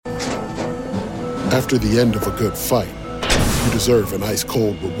After the end of a good fight, you deserve an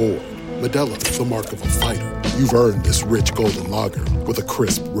ice-cold reward. Modelo is the mark of a fighter. You've earned this rich golden lager with a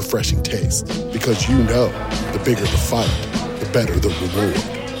crisp, refreshing taste. Because you know, the bigger the fight, the better the reward.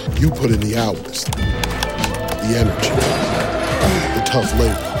 You put in the hours, the energy, the tough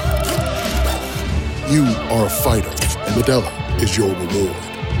labor. You are a fighter, and Modelo is your reward.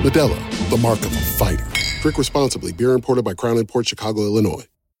 Modelo, the mark of a fighter. Drink responsibly. Beer imported by Crown Imports, Chicago, Illinois.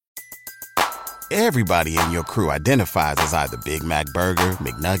 Everybody in your crew identifies as either Big Mac Burger,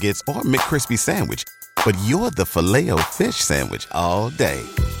 McNuggets, or McCrispy Sandwich. But you're the Filet-O-Fish Sandwich all day.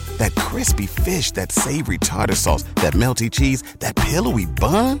 That crispy fish, that savory tartar sauce, that melty cheese, that pillowy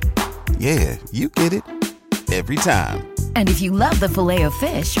bun. Yeah, you get it. Every time. And if you love the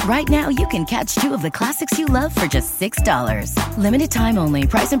Filet-O-Fish, right now you can catch two of the classics you love for just $6. Limited time only.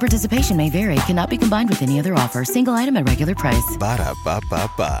 Price and participation may vary. Cannot be combined with any other offer. Single item at regular price.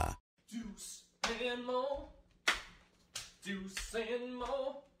 Ba-da-ba-ba-ba. Deuce and Mo. Deuce and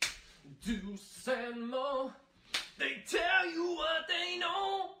Mo. Deuce and Mo. They tell you what they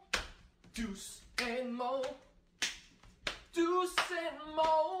know. Deuce and Mo. Deuce and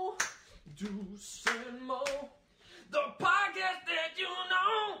Mo. Deuce and Mo. The podcast that you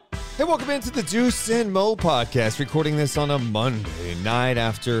know. Hey, welcome into the Deuce and Mo podcast. Recording this on a Monday night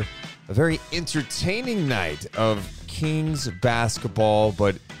after a very entertaining night of Kings basketball,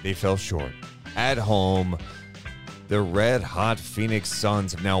 but they fell short. At home, the red-hot Phoenix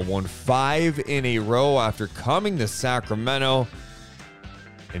Suns have now won 5 in a row after coming to Sacramento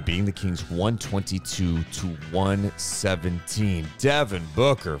and beating the Kings 122-117. Devin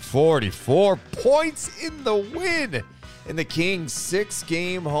Booker, 44 points in the win. And the Kings'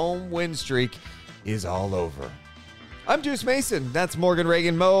 6-game home win streak is all over. I'm Deuce Mason. That's Morgan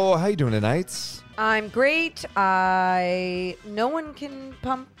Reagan. Mo, how you doing tonight? I'm great. No one can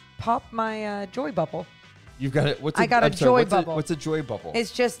pop my joy bubble. You've got it. I got a joy bubble. What's a joy bubble? It's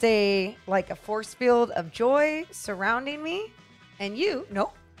just a force field of joy surrounding me, and you.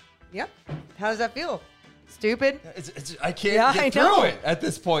 Nope. Yep. How does that feel? Stupid. I can't get through it at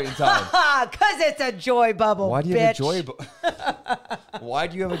this point in time. Because it's a joy bubble. Why do you bitch. have a joy bubble? Why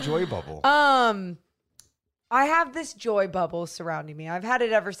do you have a joy bubble? I have this joy bubble surrounding me. I've had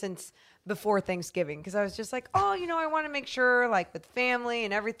it ever since before Thanksgiving because I was just like, oh, I want to make sure, like, with family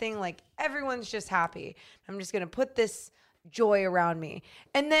and everything, like, everyone's just happy. I'm just going to put this joy around me.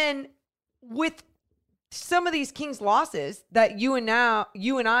 And then with some of these Kings losses that you and I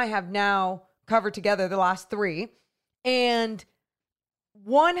have now covered together, the last 3, and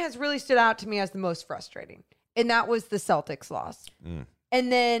one has really stood out to me as the most frustrating, and that was the Celtics loss.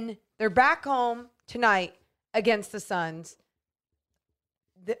 And then they're back home tonight against the Suns.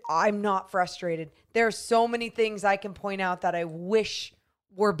 I'm not frustrated. There are so many things I can point out that I wish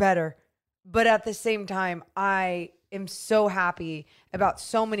were better, but at the same time, I am so happy about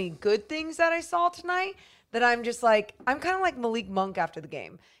so many good things that I saw tonight that I'm just like, I'm kind of like Malik Monk after the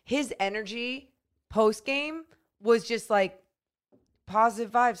game. His energy post-game was just like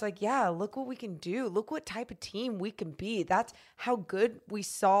positive vibes. Like, yeah, look what we can do. Look what type of team we can be. That's how good we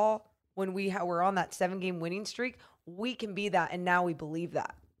saw when we were on that 7-game winning streak. We can be that, and now we believe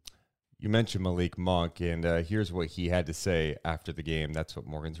that. You mentioned Malik Monk, and here's what he had to say after the game. That's what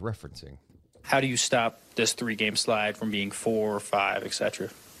Morgan's referencing. How do you stop this 3-game slide from being 4 or 5, etc.?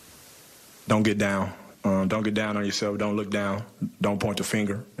 Don't get down. Don't get down on yourself. Don't look down. Don't point the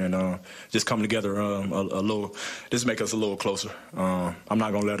finger. And just come together a little. Just make us a little closer. I'm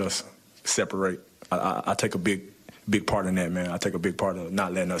not going to let us separate. I take a big part in that, man. I take a big part of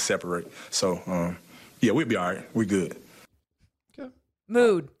not letting us separate. So, yeah, we'll be all right. We're good. Okay.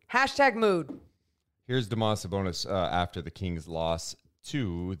 Mood. Hashtag mood. Here's Domas Sabonis after the Kings' loss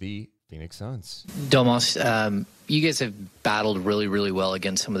to the Phoenix Suns. Domas, you guys have battled really, really well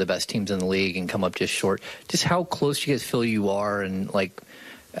against some of the best teams in the league and come up just short. Just how close you guys feel you are? And, like,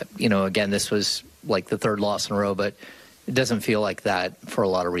 again, this was like the 3rd loss in a row, but it doesn't feel like that for a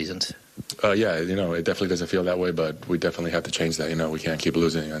lot of reasons. Yeah, it definitely doesn't feel that way, but we definitely have to change that. We can't keep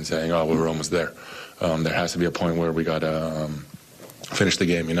losing and saying, oh, we're almost there. There has to be a point where we got to finish the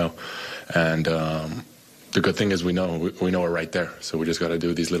game, And the good thing is we know we're right there. So we just got to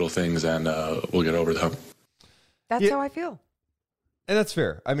do these little things and we'll get over the hump. That's how I feel. And that's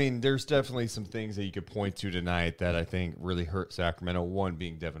fair. I mean, there's definitely some things that you could point to tonight that I think really hurt Sacramento. One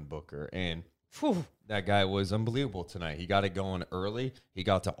being Devin Booker. And that guy was unbelievable tonight. He got it going early. He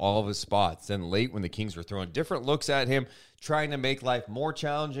got to all of his spots. Then late when the Kings were throwing different looks at him, trying to make life more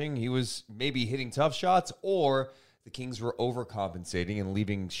challenging, he was maybe hitting tough shots, or the Kings were overcompensating and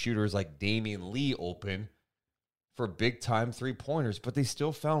leaving shooters like Damian Lee open for big-time three-pointers, but they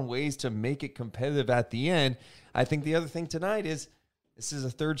still found ways to make it competitive at the end. I think the other thing tonight is this is a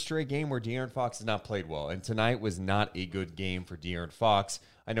third straight game where De'Aaron Fox has not played well, and tonight was not a good game for De'Aaron Fox.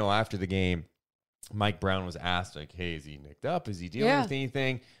 I know after the game, Mike Brown was asked, like, hey, is he nicked up? Is he dealing with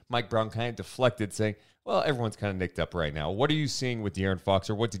anything? Mike Brown kind of deflected, saying, well, everyone's kind of nicked up right now. What are you seeing with De'Aaron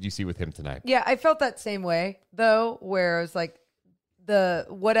Fox, or what did you see with him tonight? Yeah, I felt that same way, though, where it was like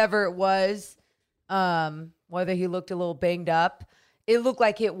whatever it was, whether he looked a little banged up, it looked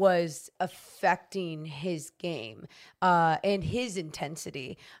like it was affecting his game and his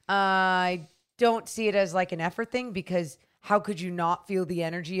intensity. I don't see it as like an effort thing, because how could you not feel the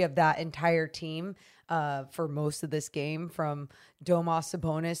energy of that entire team for most of this game, from Domas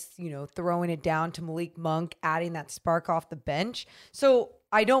Sabonis, throwing it down to Malik Monk, adding that spark off the bench. So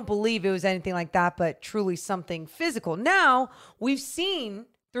I don't believe it was anything like that, but truly something physical. Now, we've seen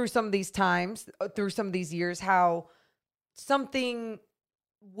through some of these times, through some of these years, how something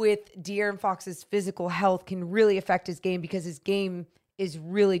with De'Aaron Fox's physical health can really affect his game, because his game is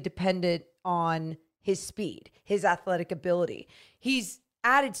really dependent on his speed, his athletic ability. He's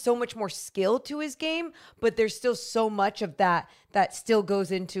added so much more skill to his game, but there's still so much of that still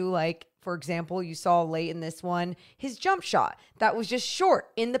goes into, like, for example, you saw late in this one, his jump shot that was just short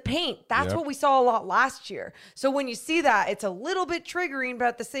in the paint. That's what we saw a lot last year. So when you see that, it's a little bit triggering, but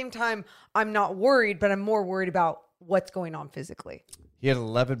at the same time, I'm not worried, but I'm more worried about what's going on physically. He had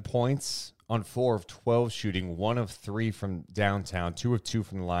 11 points on 4 of 12 shooting, 1 of 3 from downtown, 2 of 2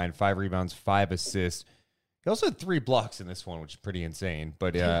 from the line, 5 rebounds, 5 assists. He also had 3 blocks in this one, which is pretty insane.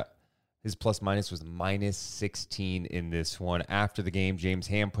 But his plus-minus was minus 16 in this one. After the game, James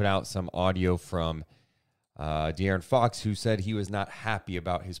Ham put out some audio from De'Aaron Fox, who said he was not happy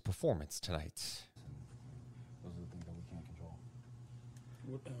about his performance tonight. Those are the things that we can't control.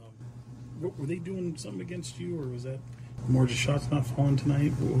 Were they doing something against you, or was that more just shots not falling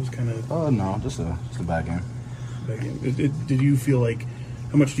tonight? What was kind of... no, just a bad game. Bad game. Did you feel like...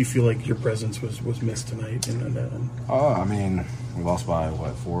 How much do you feel like your presence was missed tonight in that one? I mean, we lost by,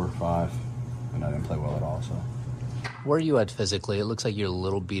 4 or 5, and I didn't play well at all, so... Where are you at physically? It looks like you're a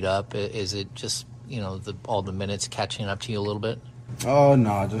little beat up. Is it just, all the minutes catching up to you a little bit?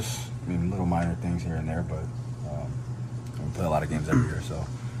 No, just, little minor things here and there, but we play a lot of games every year, so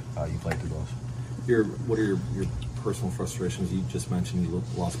you play through those. What are your personal frustrations? You just mentioned you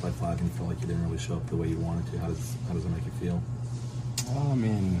lost by 5 and you felt like you didn't really show up the way you wanted to. How does it make you feel?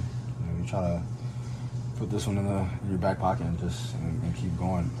 You try to put this one in your back pocket and keep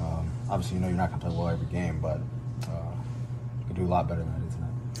going. Obviously, you're not going to play well every game, but you can do a lot better than I did tonight.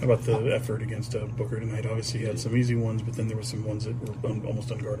 How about the effort against Booker tonight? Obviously, you had some easy ones, but then there were some ones that were almost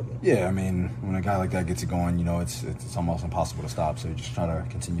unguardable. Yeah, when a guy like that gets it going, it's almost impossible to stop. So you just try to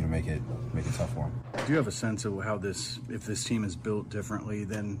continue to make it tough for him. Do you have a sense of how if this team is built differently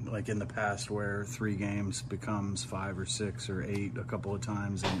than like in the past, where 3 games becomes 5 or 6 or 8 a couple of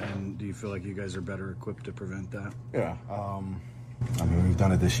times, and do you feel like you guys are better equipped to prevent that? Yeah. We've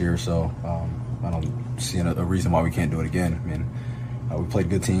done it this year, so I don't see a reason why we can't do it again. We played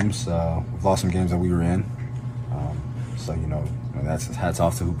good teams. We've lost some games that we were in. So, that's hats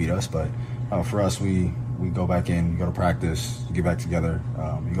off to who beat us. But for us, we go back in, you go to practice, you get back together,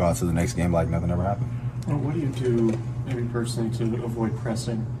 you go out to the next game like nothing ever happened. Well, what do you do, maybe personally, to avoid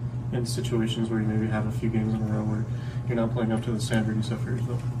pressing in situations where you maybe have a few games in a row where you're not playing up to the standard you set for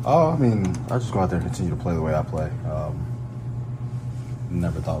yourself? I just go out there and continue to play the way I play.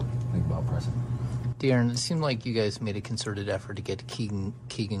 Never think about pressing. De'Aaron, it seemed like you guys made a concerted effort to get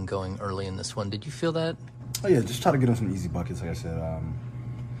Keegan going early in this one. Did you feel that? Oh, yeah, just try to get him some easy buckets, like I said.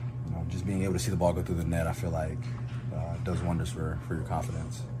 Just being able to see the ball go through the net, I feel like does wonders for your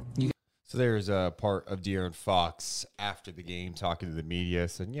confidence. So there's a part of De'Aaron Fox after the game talking to the media,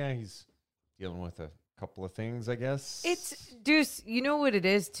 saying, he's dealing with a couple of things, I guess. It's, Deuce, you know what it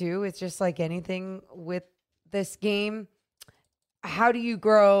is, too? It's just like anything with this game. How do you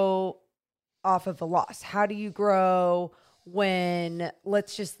grow off of a loss? How do you grow when,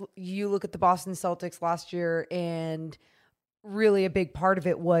 you look at the Boston Celtics last year, and really a big part of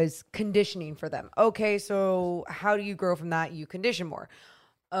it was conditioning for them. Okay, so how do you grow from that? You condition more.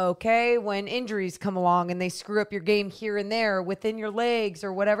 Okay, when injuries come along and they screw up your game here and there within your legs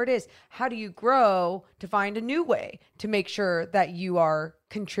or whatever it is, how do you grow to find a new way to make sure that you are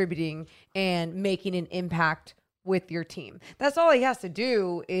contributing and making an impact with your team? That's all he has to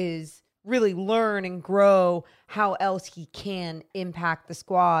do, is really learn and grow how else he can impact the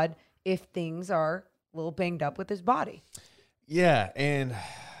squad if things are a little banged up with his body. Yeah, and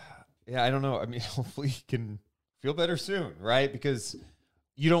I don't know. Hopefully he can feel better soon, right? Because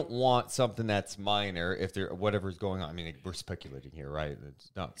you don't want something that's minor if there whatever's going on. I mean, we're speculating here, right?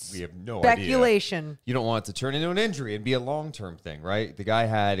 It's not. We have no idea. Speculation. You don't want it to turn into an injury and be a long-term thing, right? The guy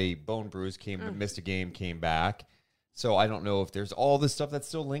had a bone bruise, missed a game, came back. So I don't know if there's all this stuff that's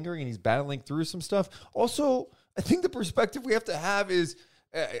still lingering and he's battling through some stuff. Also, I think the perspective we have to have is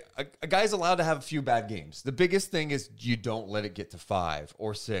a guy's allowed to have a few bad games. The biggest thing is you don't let it get to 5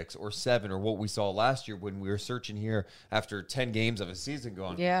 or 6 or 7 or what we saw last year when we were searching here after 10 games of a season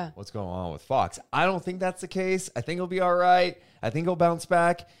going, what's going on with Fox? I don't think that's the case. I think he'll be all right. I think he'll bounce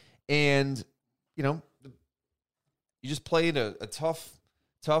back. And, you just played a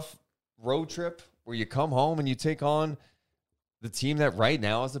tough road trip where you come home and you take on the team that right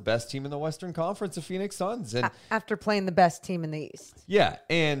now is the best team in the Western Conference, the Phoenix Suns. And after playing the best team in the East. Yeah,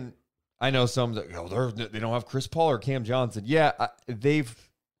 and I know some that they don't have Chris Paul or Cam Johnson. Yeah, they've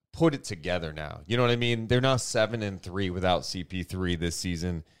put it together now. You know what I mean? They're now 7-3 without CP3 this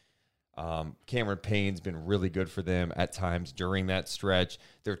season. Cameron Payne's been really good for them at times during that stretch.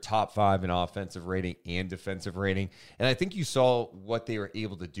 They're top 5 in offensive rating and defensive rating. And I think you saw what they were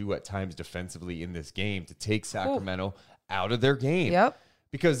able to do at times defensively in this game to take Sacramento out of their game. Yep.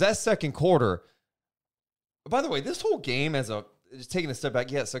 Because that second quarter, by the way, this whole game just taking a step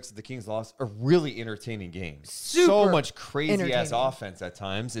back, it sucks that the Kings lost, a really entertaining game. So much crazy-ass offense at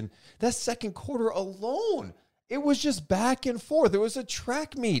times. And that second quarter alone, it was just back and forth. It was a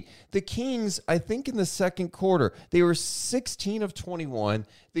track meet. The Kings, I think in the second quarter, they were 16 of 21.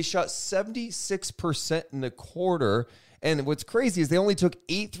 They shot 76% in the quarter. And what's crazy is they only took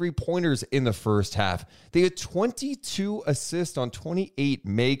 8 3-pointers in the first half. They had 22 assists on 28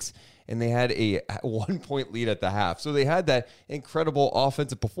 makes, and they had a 1-point lead at the half. So they had that incredible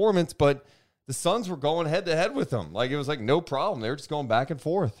offensive performance, but the Suns were going head-to-head with them. Like, it was like no problem. They were just going back and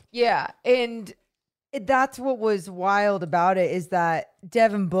forth. Yeah, and that's what was wild about it is that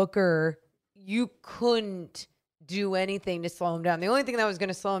Devin Booker, you couldn't do anything to slow him down. The only thing that was going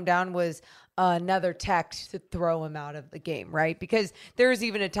to slow him down was another tech to throw him out of the game, right? Because there was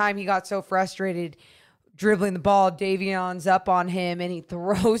even a time he got so frustrated dribbling the ball, Davion's up on him and he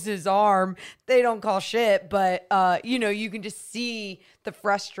throws his arm. They don't call shit, but you can just see the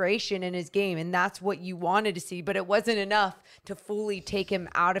frustration in his game, and that's what you wanted to see, but it wasn't enough to fully take him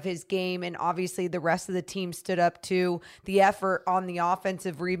out of his game. And obviously the rest of the team stood up to the effort on the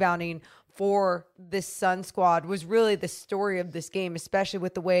offensive rebounding for this Sun squad was really the story of this game, especially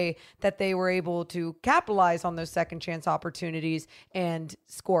with the way that they were able to capitalize on those second chance opportunities and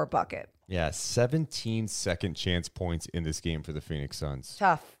score a bucket. Yeah, 17 second chance points in this game for the Phoenix Suns.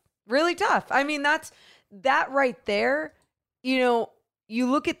 Tough. Really tough. I mean, that right there, you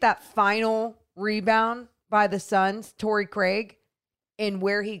look at that final rebound by the Suns, Torrey Craig, and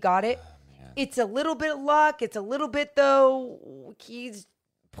where he got it. It's a little bit of luck. It's a little bit, though, he's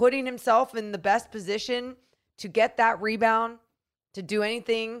putting himself in the best position to get that rebound, to do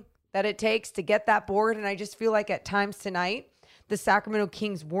anything that it takes to get that board. And I just feel like at times tonight, the Sacramento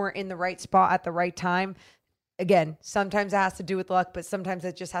Kings weren't in the right spot at the right time. Again, sometimes it has to do with luck, but sometimes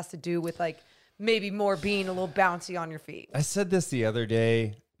it just has to do with like maybe more being a little bouncy on your feet. I said this the other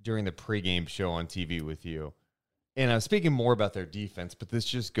day during the pregame show on TV with you, and I was speaking more about their defense, but this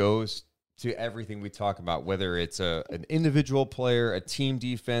just goes to everything we talk about, whether it's an individual player, a team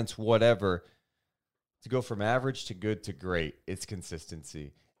defense, whatever. To go from average to good to great, it's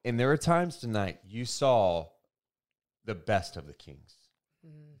consistency. And there are times tonight you saw the best of the Kings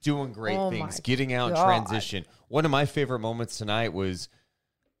doing great things, getting out in transition. One of my favorite moments tonight was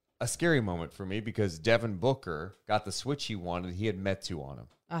a scary moment for me because Devin Booker got the switch he wanted. He had Metu on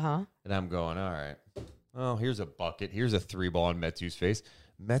him. And I'm going, all right, well, here's a bucket. Here's a 3-ball in Metu's face.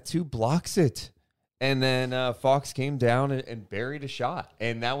 Metu blocks it. And then Fox came down and buried a shot.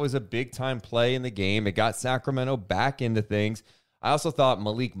 And that was a big-time play in the game. It got Sacramento back into things. I also thought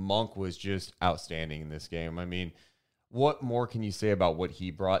Malik Monk was just outstanding in this game. I mean, what more can you say about what he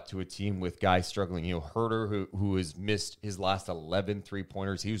brought to a team with guys struggling? Herter, who has missed his last 11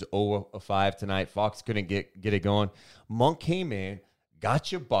 3-pointers. He was 0 of 5 tonight. Fox couldn't get it going. Monk came in,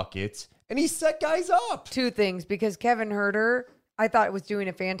 got you buckets, and he set guys up. Two things, because Kevin Herter, I thought was doing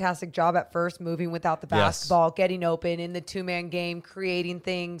a fantastic job at first, moving without the basketball, getting open in the 2-man game, creating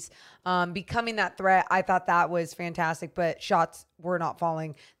things, becoming that threat. I thought that was fantastic, but shots were not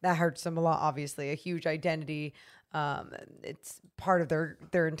falling. That hurts them a lot, obviously. A huge identity. It's part of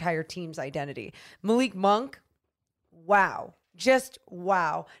their entire team's identity. Malik Monk, wow. Just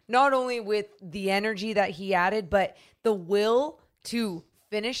wow. Not only with the energy that he added, but the will to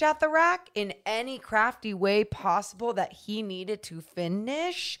finish at the rack in any crafty way possible that he needed to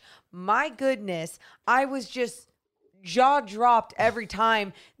finish. My goodness, I was just jaw dropped every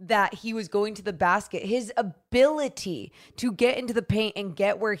time that he was going to the basket. His ability to get into the paint and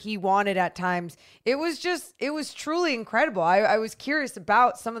get where he wanted at times, it was truly incredible. I was curious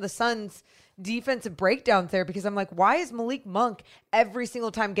about some of the Suns' defensive breakdowns there because I'm like, why is Malik Monk every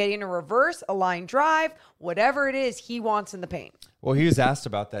single time getting a reverse, a line drive, whatever it is he wants in the paint? Well, he was asked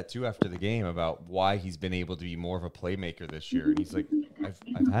about that too after the game about why he's been able to be more of a playmaker this year. And he's like,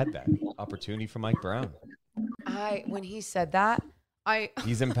 I've had that opportunity from Mike Brown. When he said that,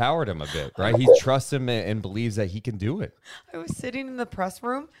 he's empowered him a bit, right? He trusts him and believes that he can do it. I was sitting in the press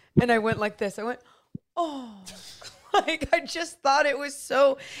room and I went like this. I went, oh, like I just thought it was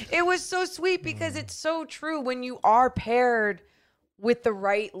so sweet because it's so true when you are paired with the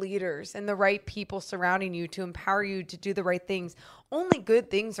right leaders and the right people surrounding you to empower you to do the right things. Only good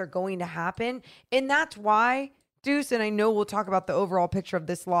things are going to happen. And that's why, Deuce, and I know we'll talk about the overall picture of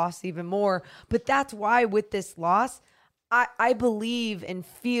this loss even more, but that's why with this loss, I believe and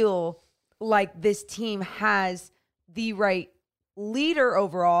feel like this team has the right leader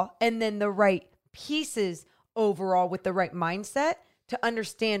overall and then the right pieces overall with the right mindset to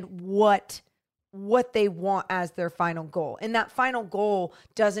understand what they want as their final goal. And that final goal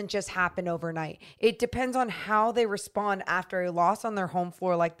doesn't just happen overnight. It depends on how they respond after a loss on their home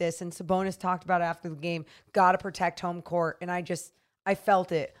floor like this. And Sabonis talked about it after the game, got to protect home court. And I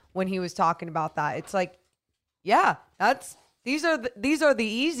felt it when he was talking about that. It's like, yeah, these are the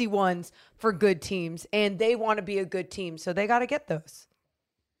easy ones for good teams, and they want to be a good team. So they got to get those.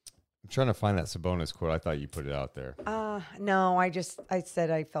 I'm trying to find that Sabonis quote. I thought you put it out there. No, I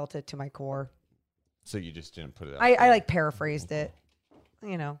said I felt it to my core. So you just didn't put it out I like paraphrased it,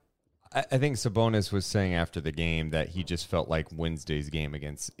 you know. I think Sabonis was saying after the game that he just felt like Wednesday's game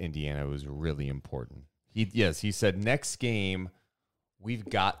against Indiana was really important. He said next game, we've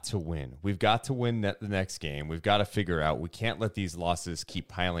got to win. We've got to win the next game. We've got to figure out. We can't let these losses keep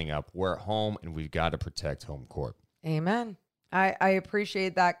piling up. We're at home, and we've got to protect home court. Amen. I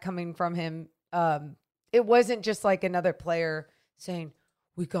appreciate that coming from him. It wasn't just like another player saying,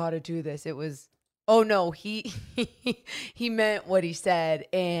 we got to do this. It was, oh, no, he meant what he said,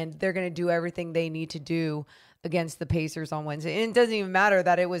 and they're going to do everything they need to do against the Pacers on Wednesday. And it doesn't even matter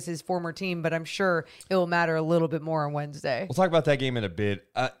that it was his former team, but I'm sure it will matter a little bit more on Wednesday. We'll talk about that game in a bit.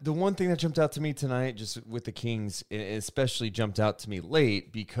 The one thing that jumped out to me tonight, just with the Kings, and especially jumped out to me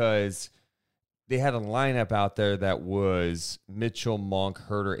late because they had a lineup out there that was Mitchell, Monk,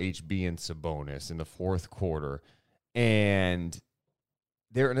 Herter, HB, and Sabonis in the fourth quarter. And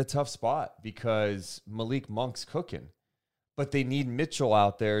they're in a tough spot because Malik Monk's cooking. But they need Mitchell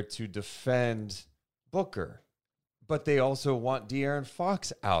out there to defend Booker. But they also want De'Aaron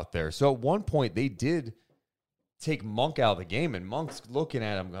Fox out there. So at one point, they did take Monk out of the game, and Monk's looking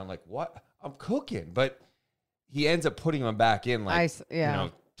at him going like, what? I'm cooking. But he ends up putting him back in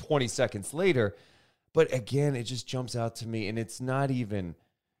 20 seconds later. But again, it just jumps out to me, and it's not even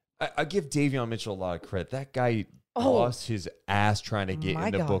 – I give Davion Mitchell a lot of credit. That guy lost his ass trying to get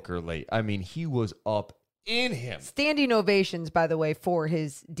into Booker late. I mean, he was up in him. Standing ovations, by the way, for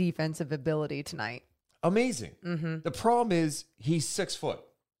his defensive ability tonight. Amazing. Mm-hmm. The problem is he's 6 foot.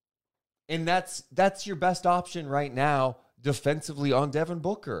 And that's your best option right now defensively on Devin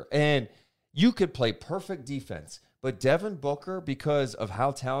Booker. And you could play perfect defense. But Devin Booker, because of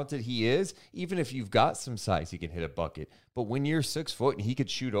how talented he is, even if you've got some size, he can hit a bucket. But when you're 6 foot and he could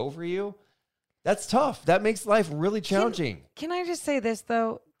shoot over you, that's tough. That makes life really challenging. Can I just say this,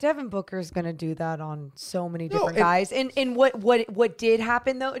 though? Devin Booker is going to do that on so many different guys. And what did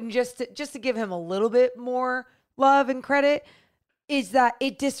happen, though, and just to give him a little bit more love and credit, is that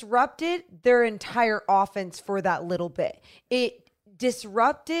it disrupted their entire offense for that little bit. It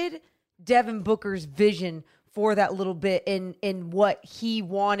disrupted Devin Booker's vision for that little bit in what he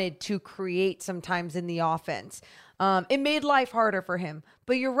wanted to create sometimes in the offense. It made life harder for him.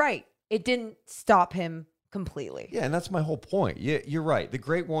 But you're right. It didn't stop him completely. Yeah, and that's my whole point. Yeah, you're right. The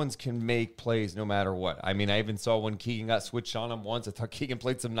great ones can make plays no matter what. I mean, I even saw when Keegan got switched on him once. I thought Keegan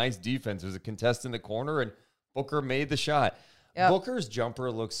played some nice defense. There was a contest in the corner, and Booker made the shot. Yep. Booker's jumper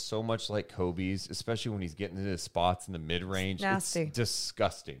looks so much like Kobe's, especially when he's getting into spots in the mid-range. Nasty. It's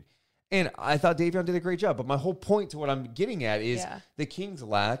disgusting. And I thought Davion did a great job. But my whole point to what I'm getting at is the Kings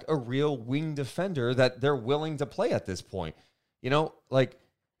lack a real wing defender that they're willing to play at this point. You know, like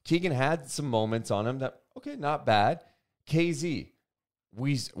Keegan had some moments on him that, okay, not bad. KZ,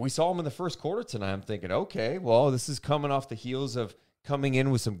 we saw him in the first quarter tonight. I'm thinking, okay, well, this is coming off the heels of coming in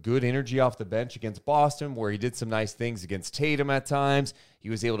with some good energy off the bench against Boston, where he did some nice things against Tatum at times. He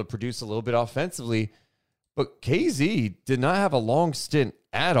was able to produce a little bit offensively. But KZ did not have a long stint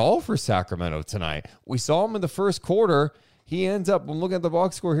at all for Sacramento tonight. We saw him in the first quarter. He ends up, I'm looking at the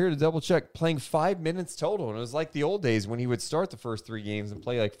box score here to double check, playing 5 minutes total. And it was like the old days when he would start the first 3 games and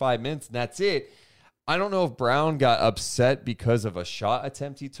play like 5 minutes, and that's it. I don't know if Brown got upset because of a shot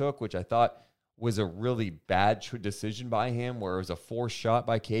attempt he took, which I thought was a really bad decision by him, where it was a forced shot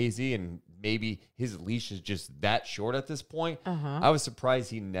by KZ, and maybe his leash is just that short at this point. I was surprised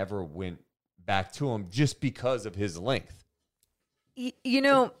he never went back to him just because of his length. You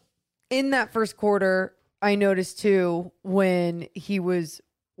know, in that first quarter, I noticed too, when he was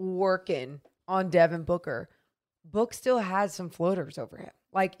working on Devin Booker, Book still had some floaters over him,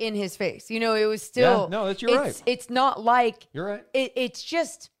 like in his face. You know, it was still... Yeah, no, you're right. It's not like... You're right. It's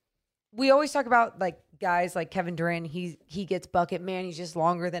just... We always talk about like guys like Kevin Durant. He gets bucket, man. He's just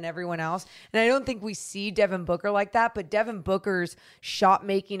longer than everyone else. And I don't think we see Devin Booker like that. But Devin Booker's shot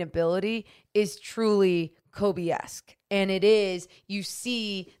making ability is truly Kobe-esque. And it is, you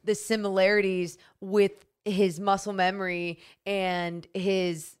see the similarities with his muscle memory and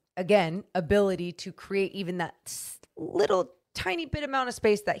his, again, ability to create even that little tiny bit amount of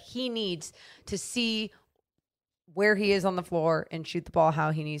space that he needs to see where he is on the floor and shoot the ball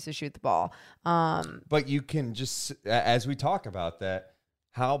how he needs to shoot the ball. But you can just, as we talk about that,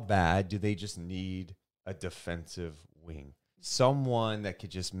 how bad do they just need a defensive wing? Someone that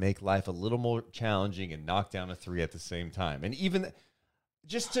could just make life a little more challenging and knock down a 3 at the same time. And even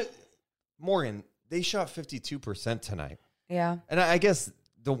just to, Morgan, they shot 52% tonight. Yeah. And I guess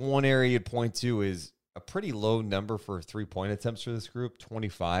the one area you'd point to is a pretty low number for 3-point attempts for this group,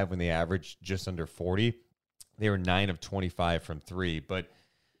 25 when they averaged just under 40. They were 9 of 25 from 3. But,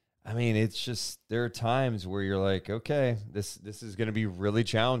 I mean, it's just, there are times where you're like, okay, this is going to be really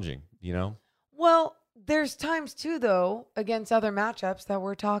challenging, you know? Well, there's times, too, though, against other matchups that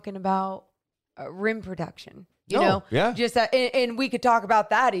we're talking about rim protection. You know? Yeah. Just that, and we could talk about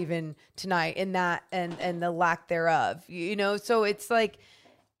that even tonight and that and the lack thereof, you know? So it's like,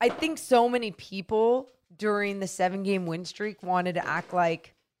 I think so many people during the 7-game win streak wanted to act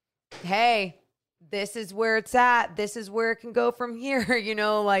like, hey, this is where it's at. This is where it can go from here. You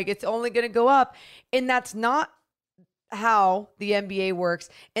know, like it's only going to go up. And that's not how the NBA works.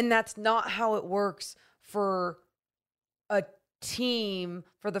 And that's not how it works for a team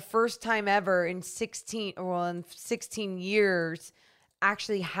for the first time ever in 16 years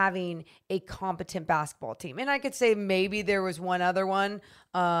actually having a competent basketball team. And I could say maybe there was one other one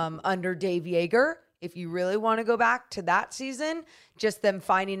under Dave Yeager. If you really want to go back to that season, just them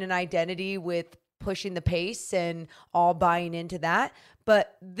finding an identity with pushing the pace and all buying into that.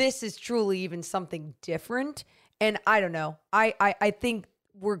 But this is truly even something different. And I don't know. I think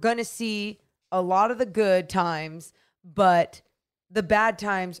we're going to see a lot of the good times, but the bad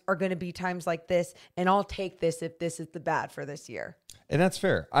times are going to be times like this. And I'll take this if this is the bad for this year. And that's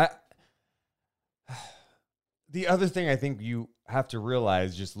fair. The other thing I think you have to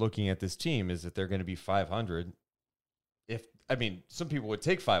realize just looking at this team is that they're going to be 500. Some people would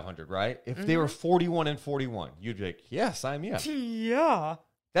take 500, right? If they were 41-41, you'd be like, yeah, sign me up. Yeah.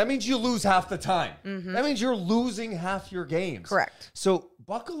 That means you lose half the time. That means you're losing half your games. Correct. So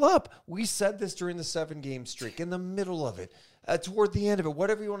buckle up. We said this during the 7-game streak, in the middle of it, toward the end of it,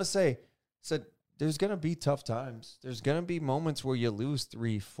 whatever you want to say. Said there's going to be tough times. There's going to be moments where you lose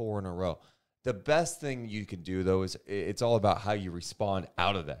 3-4 in a row. The best thing you can do, though, is it's all about how you respond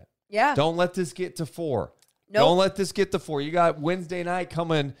out of that. Yeah. Don't let this get to 4. Nope. Don't let this get to 4. You got Wednesday night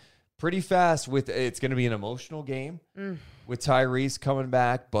coming pretty fast. It's going to be an emotional game with Tyrese coming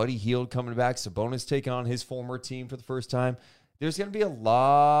back, Buddy Hield coming back, Sabonis taking on his former team for the first time. There's going to be a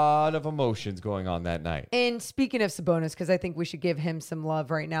lot of emotions going on that night. And speaking of Sabonis, because I think we should give him some love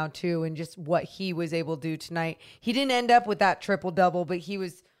right now, too, and just what he was able to do tonight. He didn't end up with that triple-double, but he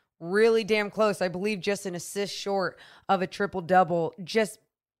was really damn close. I believe just an assist short of a triple-double. Just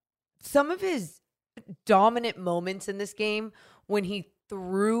some of his dominant moments in this game when he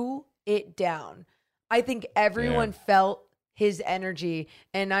threw it down. I think everyone felt his energy,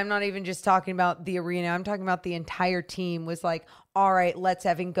 and I'm not even just talking about the arena. I'm talking about the entire team was like, all right, let's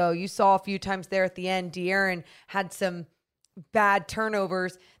have him go. You saw a few times there at the end, De'Aaron had some bad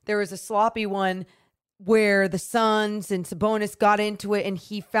turnovers. There was a sloppy one where the Suns and Sabonis got into it, and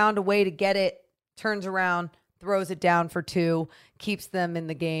he found a way to get it, turns around, throws it down for 2, keeps them in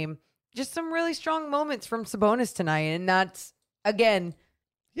the game. Just some really strong moments from Sabonis tonight. And that's, again,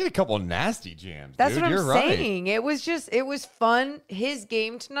 he had a couple of nasty jams. That's dude. what I'm You're right. saying. It was fun. His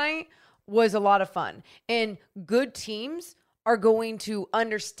game tonight was a lot of fun. And good teams are going to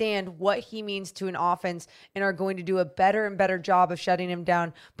understand what he means to an offense and are going to do a better and better job of shutting him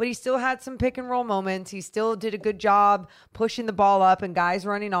down. But he still had some pick and roll moments. He still did a good job pushing the ball up and guys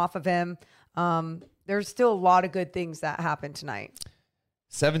running off of him. There's still a lot of good things that happened tonight.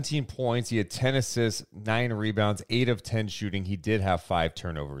 17 points. He had 10 assists, 9 rebounds, 8 of 10 shooting. He did have 5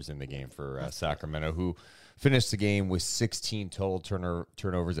 turnovers in the game for Sacramento, who finished the game with 16 total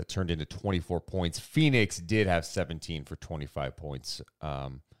turnovers that turned into 24 points. Phoenix did have 17 for 25 points,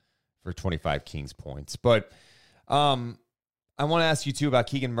 for 25 Kings points. But I want to ask you, too, about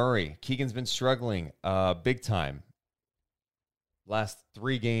Keegan Murray. Keegan's been struggling big time. Last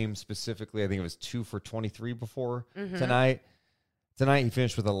 3 games specifically, I think it was 2 for 23 before tonight. Tonight, he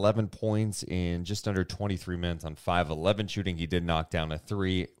finished with 11 points in just under 23 minutes on 5-11 shooting. He did knock down a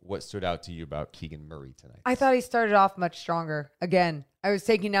 3. What stood out to you about Keegan Murray tonight? I thought he started off much stronger. Again, I was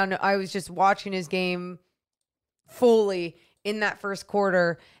just watching his game fully in that first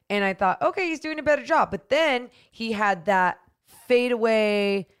quarter, and I thought, okay, he's doing a better job. But then he had that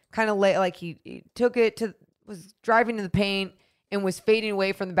fadeaway kind of like he took it to, was driving to the paint and was fading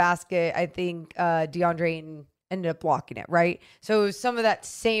away from the basket. I think DeAndre Ayton ended up blocking it, right? So it was some of that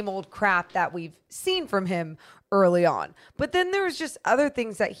same old crap that we've seen from him early on. But then there was just other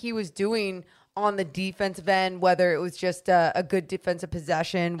things that he was doing on the defensive end, whether it was just a good defensive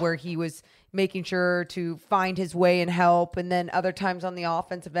possession where he was making sure to find his way and help. And then other times on the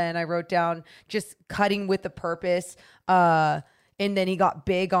offensive end, I wrote down just cutting with a purpose. And then he got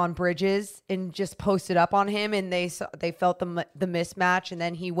big on Bridges and just posted up on him, and they felt the mismatch, and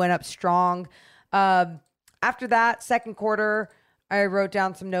then he went up strong. After that, second quarter, I wrote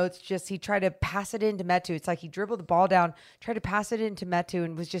down some notes. Just he tried to pass it into Metu. It's like he dribbled the ball down, tried to pass it into Metu,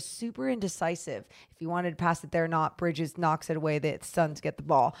 and was just super indecisive. If he wanted to pass it there or not, Bridges knocks it away. The Suns get the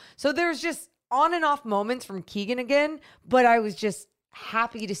ball. So there's just on and off moments from Keegan again, but I was just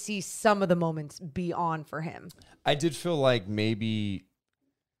happy to see some of the moments be on for him. I did feel like maybe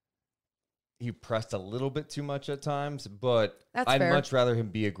he pressed a little bit too much at times, but I'd much rather him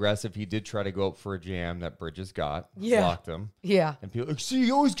be aggressive. He did try to go up for a jam that Bridges got. Yeah. Blocked him. Yeah. And people are like, see,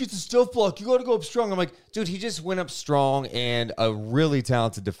 he always gets a stuff block. You got to go up strong. I'm like, dude, he just went up strong, and a really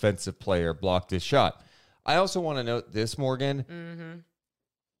talented defensive player blocked his shot. I also want to note this, Morgan. Mm-hmm.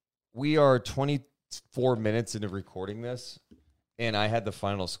 We are 24 minutes into recording this, and I had the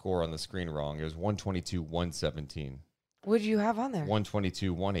final score on the screen wrong. It was 122-117. What did you have on there?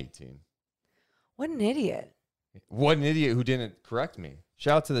 122-118. What an idiot. What an idiot who didn't correct me.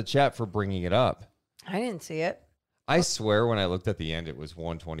 Shout out to the chat for bringing it up. I didn't see it. I swear when I looked at the end, it was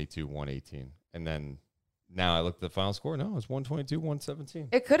 122-118. And then now I looked at the final score. No, it was 122-117.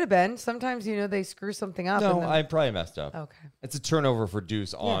 It could have been. Sometimes, they screw something up. No, I probably messed up. Okay. It's a turnover for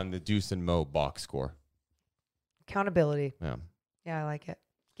Deuce on the Deuce and Mo box score. Accountability. Yeah. Yeah, I like it.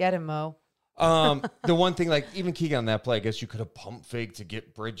 Get him, Mo. The one thing, like even Keegan on that play, I guess you could have pump faked to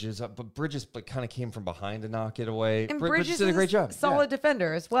get Bridges up, but Bridges kind of came from behind to knock it away. And Bridges did a great job. Solid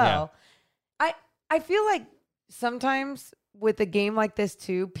defender as well. Yeah. I feel like sometimes with a game like this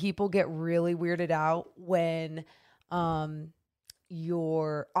too, people get really weirded out when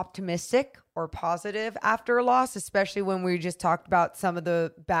you're optimistic or positive after a loss, especially when we just talked about some of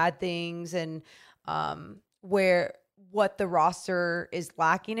the bad things and what the roster is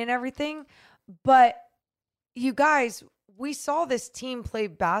lacking and everything. But you guys, we saw this team play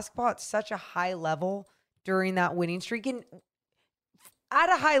basketball at such a high level during that winning streak, and at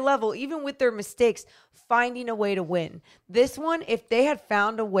a high level, even with their mistakes, finding a way to win. This one, if they had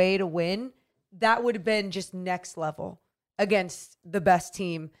found a way to win, that would have been just next level against the best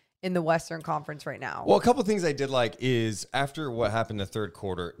team in the Western Conference right now. Well, a couple of things I did like is after what happened in the third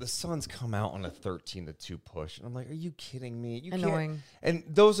quarter, the Suns come out on a 13-2 push. And I'm like, are you kidding me? You Annoying. Can't. And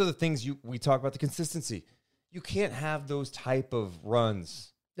those are the things we talk about, the consistency. You can't have those type of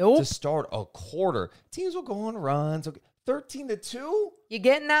runs to start a quarter. Teams will go on runs. 13-2? You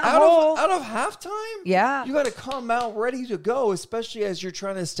get in that hole. Out of halftime? Yeah. You got to come out ready to go, especially as you're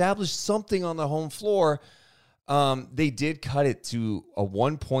trying to establish something on the home floor. They did cut it to a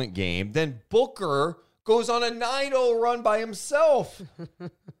 1-point game. Then Booker goes on a 9-0 run by himself.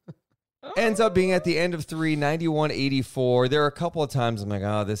 Ends up being at the end of 3, 91-84. There are a couple of times I'm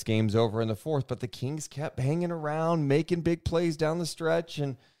like, this game's over in the fourth. But the Kings kept hanging around, making big plays down the stretch,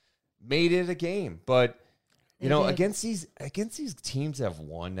 and made it a game. But, against these teams that have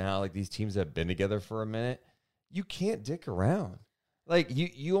won now, like these teams that have been together for a minute, you can't dick around. Like,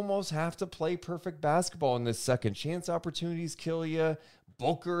 you almost have to play perfect basketball in this second chance opportunities kill you.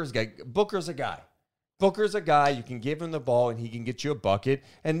 Booker's a guy. Booker's a guy. You can give him the ball, and he can get you a bucket.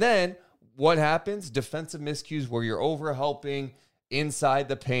 And then what happens? Defensive miscues where you're over-helping inside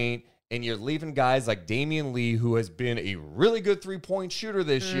the paint, and you're leaving guys like Damian Lee, who has been a really good three-point shooter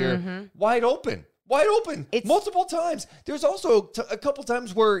this year, wide open. Multiple times. There's also a couple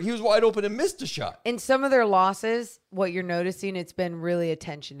times where he was wide open and missed a shot. In some of their losses, what you're noticing, it's been really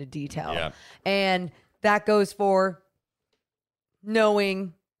attention to detail. Yeah. And that goes for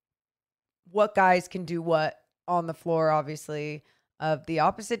knowing what guys can do what on the floor, obviously, of the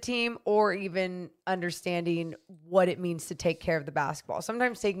opposite team, or even understanding what it means to take care of the basketball.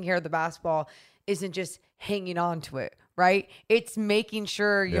 Sometimes taking care of the basketball isn't just hanging on to it, right? It's making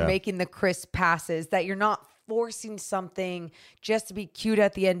sure you're making the crisp passes, that you're not forcing something just to be cute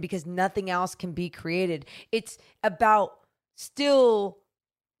at the end because nothing else can be created. It's about still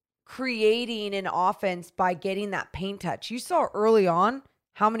creating an offense by getting that paint touch. You saw early on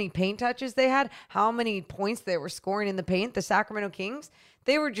how many paint touches they had, how many points they were scoring in the paint. The Sacramento Kings,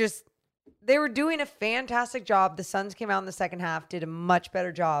 they were doing a fantastic job. The Suns came out in the second half, did a much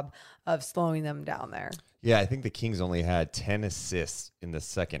better job of slowing them down there. Yeah, I think the Kings only had 10 assists in the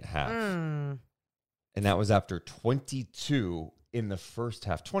second half. And that was after 22 in the first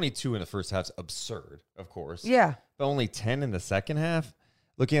half. 22 in the first half's absurd, of course. Yeah. But only 10 in the second half.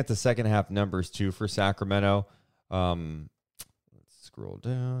 Looking at the second half numbers, too, for Sacramento. Let's scroll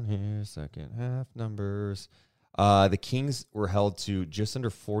down here. Second half numbers. The Kings were held to just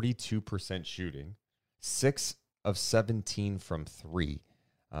under 42% shooting. 6 of 17 from 3.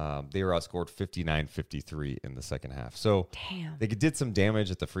 They were outscored 59-53 in the second half. So they did some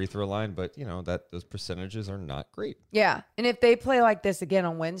damage at the free throw line, but those percentages are not great. Yeah. And if they play like this again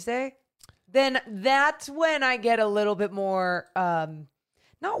on Wednesday, then that's when I get a little bit more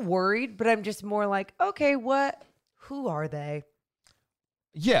not worried, but I'm just more like, okay, who are they?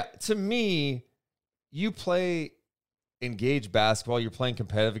 Yeah, to me, you play engaged basketball, you're playing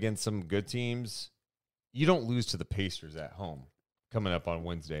competitive against some good teams. You don't lose to the Pacers at home coming up on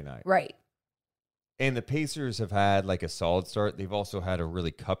Wednesday night. Right. And the Pacers have had like a solid start. They've also had a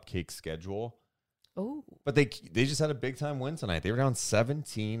really cupcake schedule. Oh. But they just had a big-time win tonight. They were down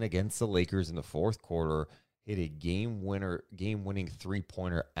 17 against the Lakers in the fourth quarter, hit a game-winning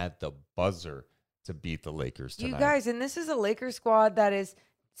three-pointer at the buzzer to beat the Lakers tonight. You guys, and this is a Lakers squad that is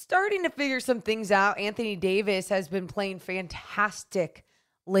starting to figure some things out. Anthony Davis has been playing fantastic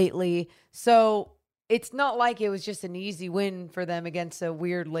lately. So it's not like it was just an easy win for them against a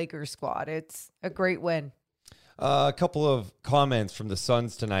weird Lakers squad. It's a great win. A couple of comments from the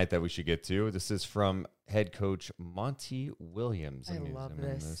Suns tonight that we should get to. This is from head coach Monty Williams. I love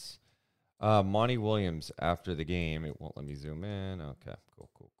this. Monty Williams after the game. It won't let me zoom in. Okay,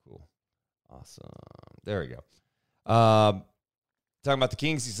 cool. Awesome. There we go. Talking about the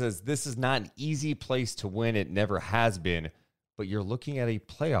Kings, he says, this is not an easy place to win. It never has been, but you're looking at a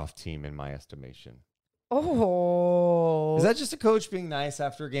playoff team in my estimation. Oh. Is that just a coach being nice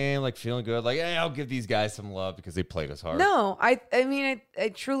after a game, like feeling good? Like, hey, I'll give these guys some love because they played us hard. No, I mean, I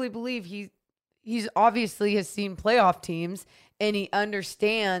truly believe he's obviously has seen playoff teams and he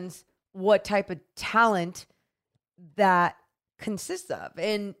understands what type of talent that consists of.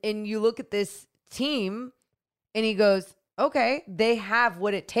 And you look at this team and he goes, okay, they have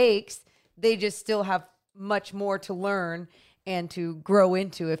what it takes. They just still have much more to learn and to grow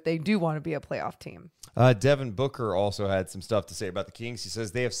into if they do want to be a playoff team. Devin Booker also had some stuff to say about the Kings. He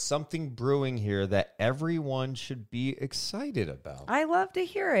says they have something brewing here that everyone should be excited about. I love to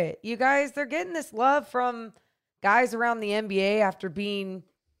hear it. You guys, they're getting this love from guys around the NBA after being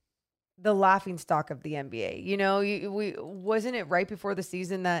the laughingstock of the NBA. Wasn't it right before the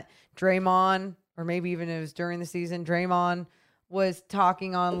season that Draymond, or maybe even it was during the season, Draymond was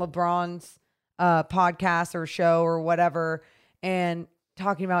talking on LeBron's podcast or show or whatever, and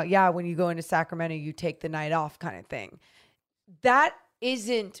talking about, when you go into Sacramento, you take the night off kind of thing. That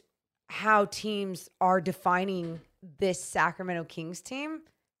isn't how teams are defining this Sacramento Kings team.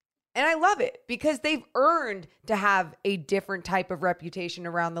 And I love it because they've earned to have a different type of reputation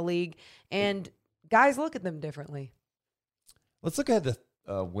around the league, and guys look at them differently. Let's look at the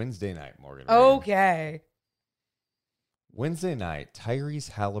Wednesday night, Morgan. Okay. Wednesday night, Tyrese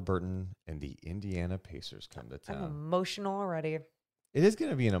Halliburton and the Indiana Pacers come to town. I'm emotional already. It is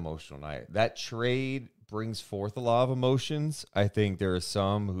going to be an emotional night. That trade brings forth a lot of emotions. I think there are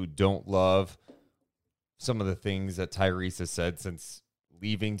some who don't love some of the things that Tyrese has said since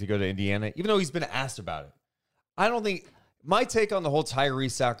leaving to go to Indiana, even though he's been asked about it. I don't think my take on the whole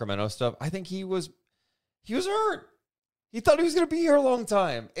Tyrese Sacramento stuff, I think he was hurt. He thought he was going to be here a long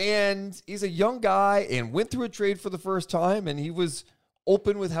time, and he's a young guy and went through a trade for the first time, and he was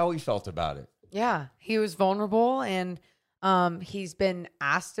open with how he felt about it. Yeah, he was vulnerable, and he's been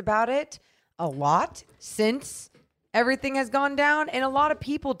asked about it. a lot since everything has gone down. And a lot of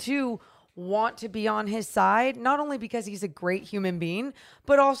people, too, want to be on his side, not only because he's a great human being,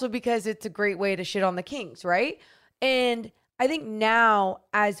 but also because it's a great way to shit on the Kings, right? And I think now,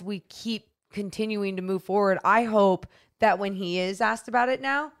 as we keep continuing to move forward, I hope that when he is asked about it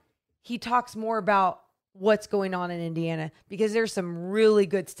now, he talks more about what's going on in Indiana, because there's some really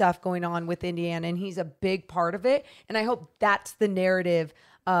good stuff going on with Indiana, and he's a big part of it. And I hope that's the narrative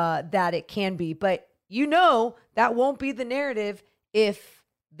that it can be. But that won't be the narrative if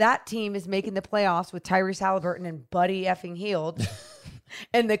that team is making the playoffs with Tyrese Halliburton and Buddy effing Hield,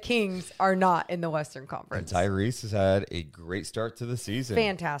 and the Kings are not in the Western Conference. And Tyrese has had a great start to the season.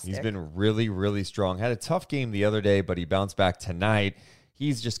 Fantastic. He's been really, really strong. Had a tough game the other day, but he bounced back tonight.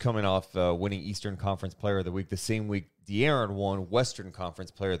 He's just coming off winning Eastern Conference Player of the Week. The same week De'Aaron won Western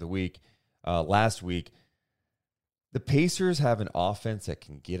Conference Player of the Week last week. The Pacers have an offense that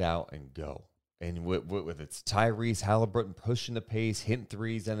can get out and go. And with its Tyrese Halliburton pushing the pace, hitting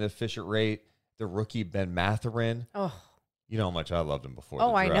threes at an efficient rate, the rookie Ben Mathurin. Oh, you know how much I loved him before the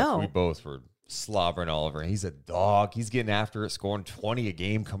draft. I know. We both were slobbering all over. He's a dog. He's getting after it, scoring 20 a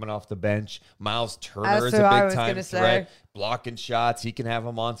game coming off the bench. Miles Turner is a big-time threat, blocking shots. He can have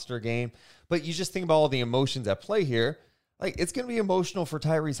a monster game. But you just think about all the emotions at play here. Like, it's going to be emotional for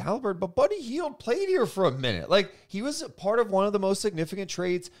Tyrese Halliburton, but Buddy Hield played here for a minute. Like, he was a part of one of the most significant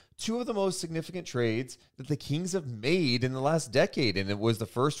trades, two of the most significant trades that the Kings have made in the last decade. And it was the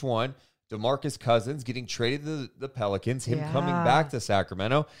first one, DeMarcus Cousins getting traded to the Pelicans, him coming back to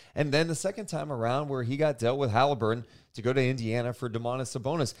Sacramento. And then the second time around where he got dealt with Halliburton to go to Indiana for Domantas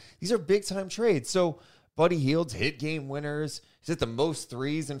Sabonis. These are big-time trades. So Buddy Hield's hit game winners. He's at the most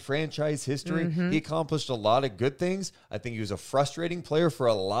threes in franchise history. He accomplished a lot of good things. I think he was a frustrating player for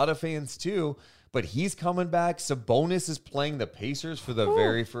a lot of fans too, but he's coming back. Sabonis is playing the Pacers for the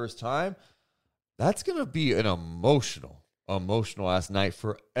very first time. That's going to be an emotional ass night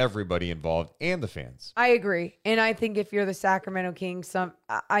for everybody involved and the fans. I agree. And I think if you're the Sacramento Kings,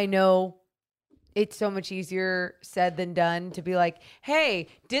 I know it's so much easier said than done to be like, hey,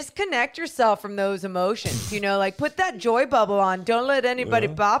 disconnect yourself from those emotions, like put that joy bubble on. Don't let anybody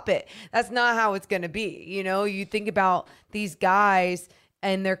bop it. That's not how it's going to be. You think about these guys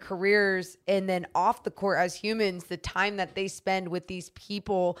and their careers, and then off the court as humans, the time that they spend with these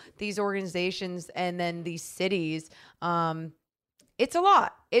people, these organizations, and then these cities. It's a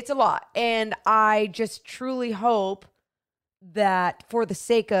lot. It's a lot. And I just truly hope that for the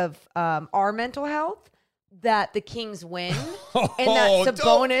sake of our mental health, that the Kings win and that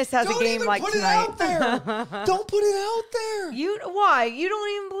Sabonis has a game like tonight. Don't put it out there. Why? You don't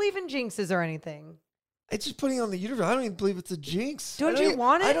even believe in jinxes or anything. It's just putting it on the universe. I don't even believe it's a jinx. Don't you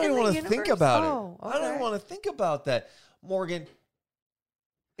want it? I don't even want to think about it. Okay. I don't want to think about that. Morgan,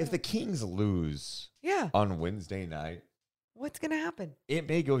 if the Kings lose on Wednesday night, what's going to happen? It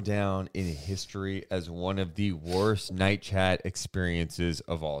may go down in history as one of the worst night chat experiences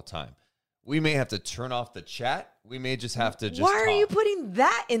of all time. We may have to turn off the chat. We may just have to just Why are talk. you putting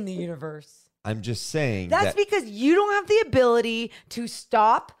that in the universe? I'm just saying That's because you don't have the ability to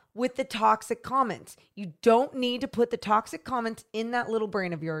stop with the toxic comments. You don't need to put the toxic comments in that little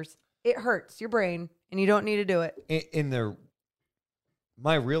brain of yours. It hurts your brain, and you don't need to do it.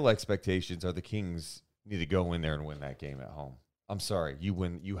 My real expectations are the Kings need to go in there and win that game at home. I'm sorry.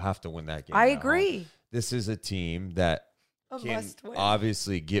 You have to win that game. I agree. This is a team that can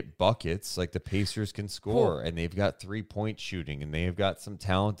obviously get buckets, like the Pacers can score, and they've got 3-point shooting, and they've got some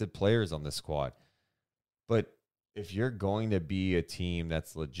talented players on the squad. But if you're going to be a team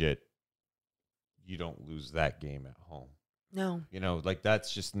that's legit, you don't lose that game at home. No.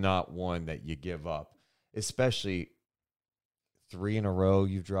 That's just not one that you give up, especially 3 in a row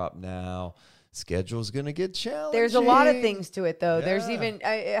you've dropped now. Schedule's going to get challenging. There's a lot of things to it, though. Yeah. There's even,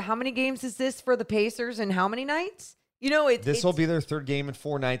 how many games is this for the Pacers and how many nights? This will be their third game in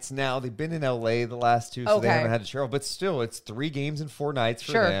 4 nights now. They've been in LA the last 2, so they haven't had to travel. But still, it's 3 games in 4 nights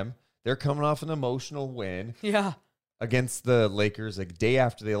for them. They're coming off an emotional win. Yeah. Against the Lakers, a day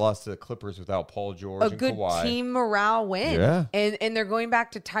after they lost to the Clippers without Paul George and Kawhi. A good team morale win. Yeah. And they're going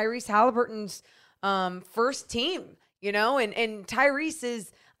back to Tyrese Halliburton's first team, and Tyrese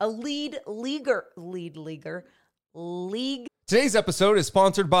is a league. Today's episode is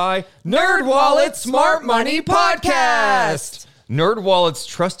sponsored by NerdWallet Smart Money Podcast. NerdWallet's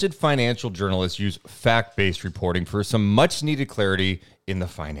trusted financial journalists use fact-based reporting for some much-needed clarity in the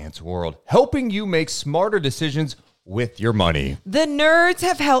finance world, helping you make smarter decisions with your money. The nerds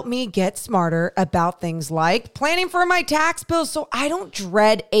have helped me get smarter about things like planning for my tax bill so I don't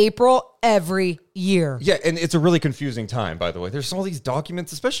dread April every year. Yeah, and it's a really confusing time, by the way. There's all these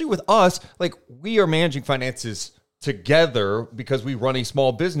documents, especially with us. Like, we are managing finances together because we run a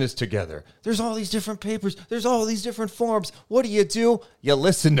small business together. There's all these different papers. There's all these different forms. What do? You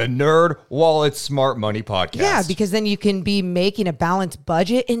listen to Nerd Wallet Smart Money Podcast. Yeah, because then you can be making a balanced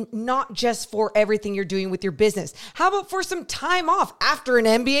budget and not just for everything you're doing with your business. How about for some time off after an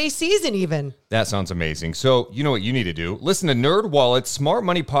NBA season even? That sounds amazing. So you know what you need to do? Listen to Nerd Wallet Smart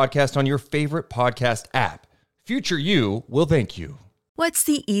Money Podcast on your favorite podcast app. Future you will thank you. What's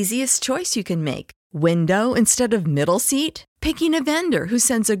the easiest choice you can make? Window instead of middle seat? Picking a vendor who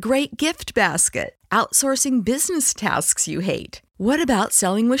sends a great gift basket? Outsourcing business tasks you hate? What about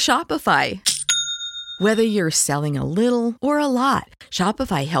selling with Shopify? Whether you're selling a little or a lot,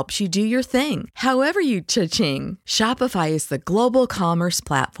 Shopify helps you do your thing, however you cha-ching. Shopify is the global commerce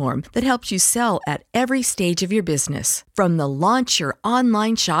platform that helps you sell at every stage of your business. From the launch your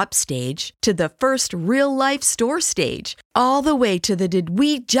online shop stage to the first real-life store stage, all the way to the did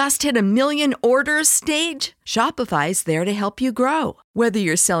we just hit 1 million orders stage. Shopify's there to help you grow. Whether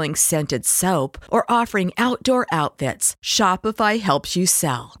you're selling scented soap or offering outdoor outfits, Shopify helps you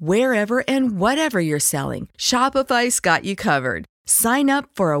sell. Wherever and whatever you're selling, Shopify's got you covered. Sign up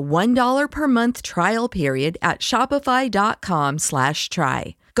for a $1 per month trial period at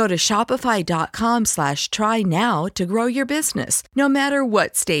shopify.com/try. Go to shopify.com/try now to grow your business, no matter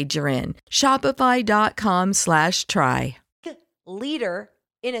what stage you're in. Shopify.com/try. Leader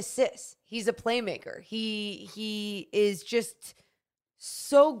in assists. He's a playmaker. He is just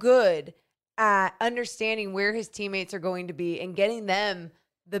so good at understanding where his teammates are going to be and getting them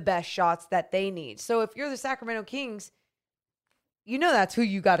the best shots that they need. So if you're the Sacramento Kings, you know that's who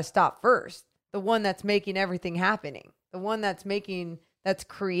you got to stop first. The one that's making everything happening. The one that's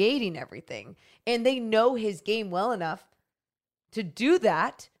creating everything. And they know his game well enough to do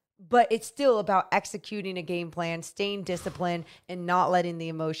that, but it's still about executing a game plan, staying disciplined, and not letting the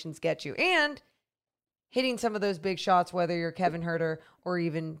emotions get you. And hitting some of those big shots, whether you're Kevin Huerter or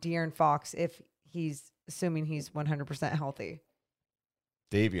even De'Aaron Fox, if he's assuming he's 100% healthy.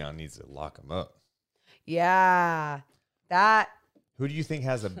 Davion needs to lock him up. Yeah. That. Who do you think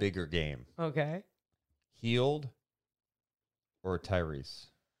has a bigger game? Okay. Hield or Tyrese?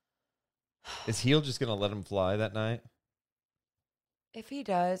 Is Hield just going to let him fly that night? If he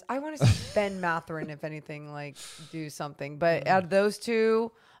does, I want to see Ben Mathurin, if anything, like do something. But out of those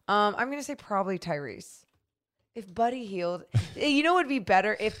two, I'm going to say probably Tyrese. If Buddy Hield, you know, it would be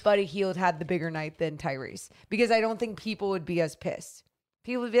better if Buddy Hield had the bigger night than Tyrese, because I don't think people would be as pissed.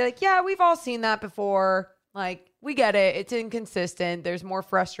 People would be like, yeah, we've all seen that before. Like, we get it. It's inconsistent. There's more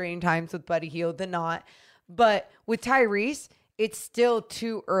frustrating times with Buddy Hield than not. But with Tyrese, it's still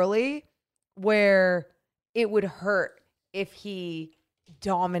too early where it would hurt if he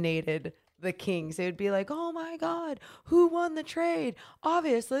dominated the Kings. It would be like, oh my God, who won the trade?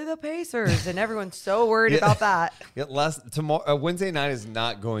 Obviously the Pacers. And everyone's so worried about that. Yeah, Wednesday night is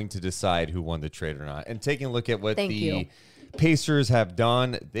not going to decide who won the trade or not. And taking a look at what Pacers have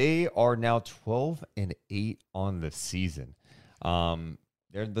done, they are now 12-8 on the season.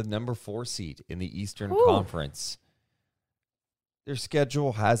 They're the number 4 seed in the Eastern Conference. Their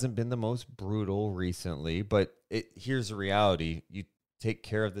schedule hasn't been the most brutal recently, but here's the reality. You take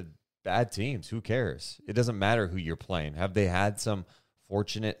care of the bad teams. Who cares? It doesn't matter who you're playing. Have they had some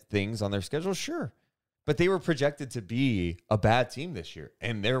fortunate things on their schedule? Sure. But they were projected to be a bad team this year,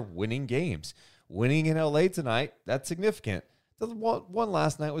 and they're winning games. Winning in LA tonight, that's significant. The one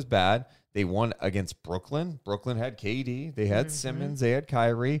last night was bad. They won against Brooklyn. Brooklyn had KD. They had Simmons. They had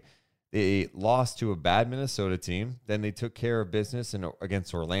Kyrie. They lost to a bad Minnesota team. Then they took care of business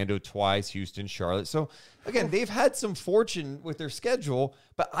against Orlando twice, Houston, Charlotte. So, again, they've had some fortune with their schedule.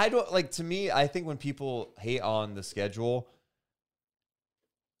 But to me, I think when people hate on the schedule,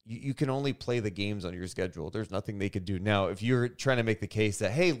 you can only play the games on your schedule. There's nothing they could do. Now, if you're trying to make the case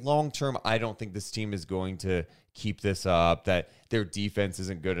that, hey, long-term, I don't think this team is going to keep this up, that their defense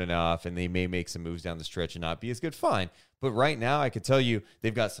isn't good enough, and they may make some moves down the stretch and not be as good, fine. But right now, I could tell you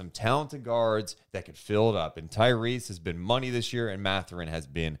they've got some talented guards that could fill it up. And Tyrese has been money this year, and Mathurin has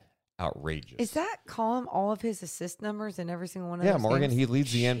been outrageous. Is that column all of his assist numbers in every single one of those games? Yeah, Morgan, he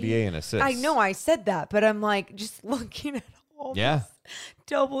leads the NBA in assists. I know I said that, but I'm like, just looking at all these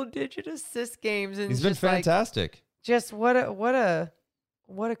double-digit assist games. And he's been fantastic. Just what a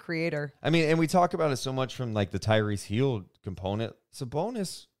creator. I mean, and we talk about it so much from like the Tyrese Hield component.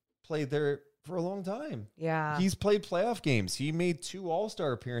 Sabonis played there for a long time. Yeah. He's played playoff games. He made 2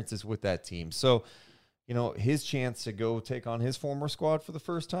 All-Star appearances with that team. So, his chance to go take on his former squad for the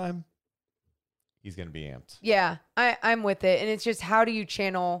first time, he's going to be amped. Yeah, I'm with it. And it's just, how do you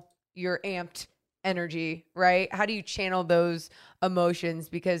channel your amped energy, right? How do you channel those emotions?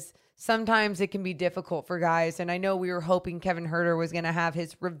 Because sometimes it can be difficult for guys. And I know we were hoping Kevin Huerter was going to have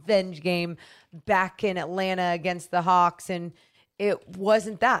his revenge game back in Atlanta against the Hawks, and it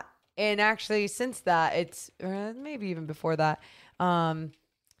wasn't that. And actually, since that, it's maybe even before that,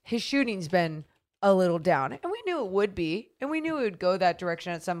 his shooting's been a little down. And we knew it would be, and we knew it would go that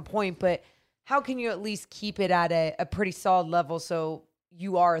direction at some point. But how can you at least keep it at a pretty solid level so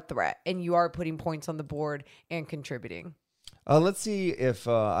you are a threat and you are putting points on the board and contributing? Let's see if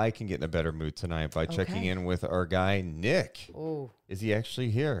I can get in a better mood tonight by checking in with our guy, Nick. Oh. Is he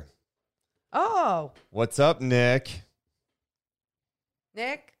actually here? Oh. What's up, Nick?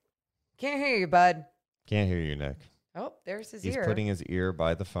 Nick? Can't hear you, bud. Can't hear you, Nick. Oh, there's his He's ear. putting his ear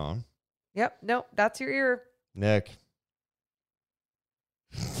by the phone. Yep. Nope. That's your ear. Nick.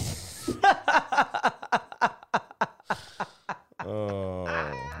 Oh,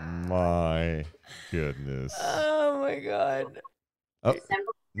 my goodness. Oh, my God. Oh,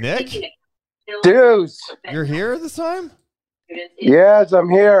 Nick? Deuce. You're here this time? Yes, I'm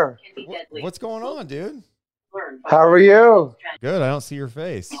here. What's going on, dude? How are you? Good. I don't see your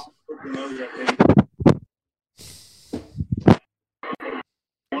face.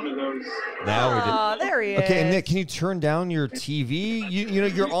 Now we did. Oh, there he is. Okay, Nick, can you turn down your TV?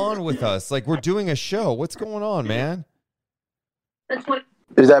 You're on with us. Like, we're doing a show. What's going on, man?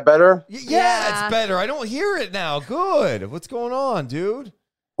 Is that better? Yeah, it's better. I don't hear it now. Good. What's going on, dude?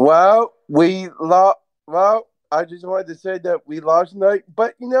 Well, we lost. Well, I just wanted to say that we lost tonight,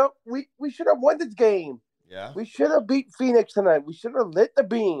 but we should have won this game. Yeah. We should have beat Phoenix tonight. We should have lit the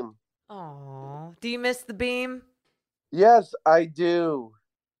beam. Oh, do you miss the beam? Yes, I do.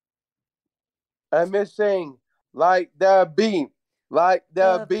 I miss saying, light the beam, light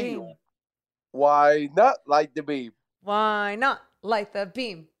the beam. Why not light the beam? Why not light the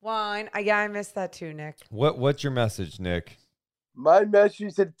beam? Why? Yeah, I missed that too, Nick. What's your message, Nick? My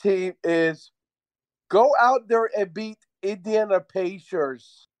message to the team is go out there and beat Indiana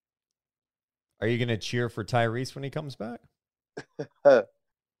Pacers. Are you going to cheer for Tyrese when he comes back?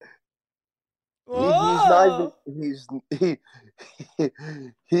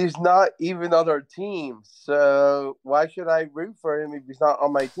 He's not even on our team. So why should I root for him if he's not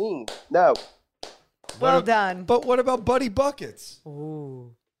on my team? No. Well done. But what about Buddy Buckets?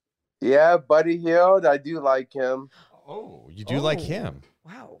 Ooh. Yeah, Buddy Hield, I do like him. Oh, you do like him?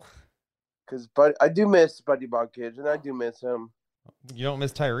 Wow. Because I do miss Buddy Buckets, and I do miss him. You don't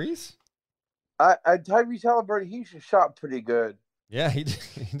miss Tyrese? Tyrese Halliburton, he shot pretty good. Yeah, he did.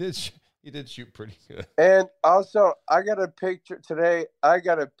 He did shoot pretty good. And also, I got a picture today. I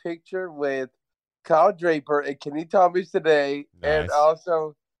got a picture with Kyle Draper and Kenny Thomas today. Nice. And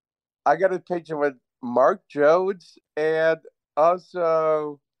also, I got a picture with Mark Jones. And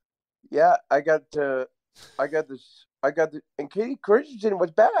also, yeah, I got this. And Katie Christensen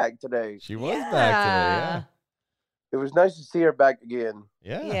was back today. She was back today, yeah. It was nice to see her back again.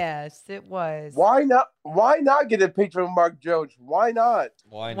 Yeah. Yes, it was. Why not get a picture of Mark Jones? Why not?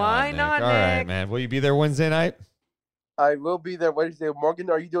 Why Why not, Nick? All right, Nick? man. Will you be there Wednesday night? I will be there Wednesday. Morgan,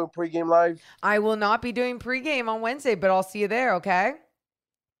 are you doing pregame live? I will not be doing pregame on Wednesday, but I'll see you there, okay?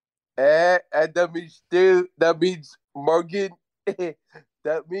 And that means Morgan.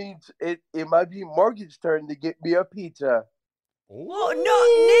 That means it might be Morgan's turn to get me a pizza. Oh, no,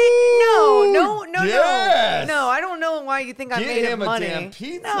 Nick, no. Yes! No, I don't know why you think I Get made him him a money. damn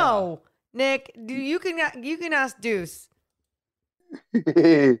pizza. No, Nick, you can ask Deuce.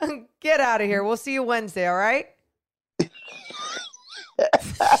 Get out of here. We'll see you Wednesday, all right?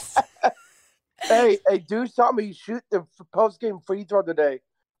 Hey, Deuce saw me shoot the post-game free throw today.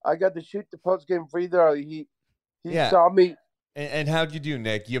 I got to shoot the post-game free throw. He saw me. And how'd you do,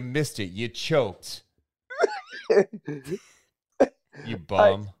 Nick? You missed it. You choked. You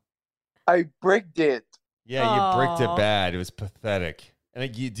bum. I bricked it. Yeah, you bricked it bad. It was pathetic.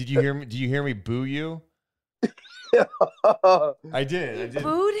 And did you hear me? Do you hear me boo you? I did.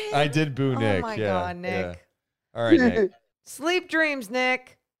 Booed him? I did boo Nick. Oh my yeah, God, Nick. yeah. All right, Nick. Sleep dreams,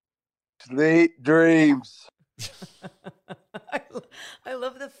 Nick. Sleep dreams. I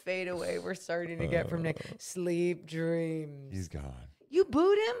love the fadeaway we're starting to get from Nick. Sleep dreams. He's gone. You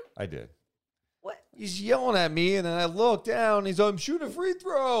booed him? I did. What? He's yelling at me, and then I look down. He's like, I'm shooting a free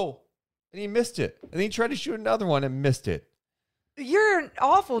throw. And he missed it. And then he tried to shoot another one and missed it. You're an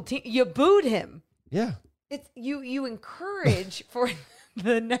awful team. You booed him. Yeah. It's you encourage for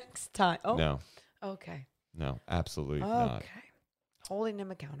the next time. Oh. No. Okay. No, absolutely Okay. not. Holding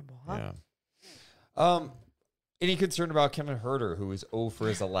him accountable, huh? Yeah. Any concern about Kevin Huerter, who is 0 for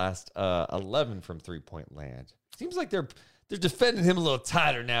his last 11 from three-point land? Seems like they're defending him a little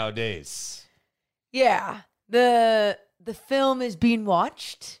tighter nowadays. Yeah. The film is being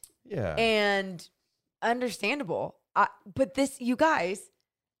watched. Yeah. And understandable. But you guys,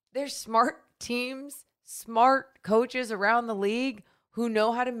 there's smart teams, smart coaches around the league who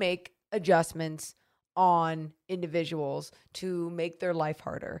know how to make adjustments on individuals to make their life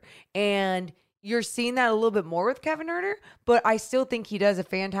harder. And you're seeing that a little bit more with Kevin Huerter, but I still think he does a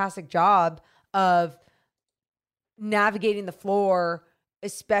fantastic job of navigating the floor,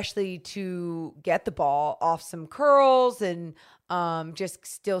 especially to get the ball off some curls and just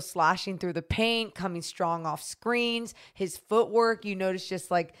still slashing through the paint, coming strong off screens. His footwork, you notice just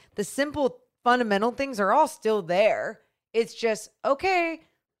like the simple fundamental things are all still there. It's just, okay,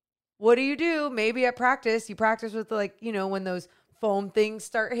 what do? Maybe at practice, you practice with when those foam things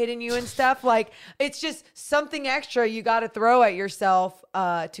start hitting you and stuff. Like, it's just something extra you got to throw at yourself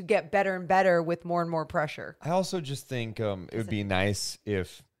to get better and better with more and more pressure. I also just think it would be nice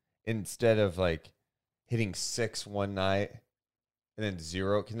if instead of hitting 6 one night and then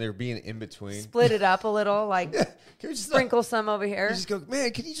 0, can there be an in-between? Split it up a little, can we just sprinkle some over here? You just go,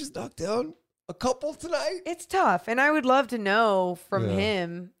 man, can you just knock down a couple tonight? It's tough. And I would love to know from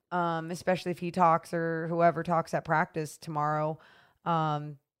him, especially if he talks or whoever talks at practice tomorrow,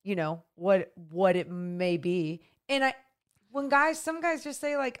 what it may be. And some guys just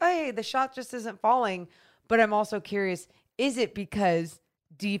say hey, the shot just isn't falling. But I'm also curious, is it because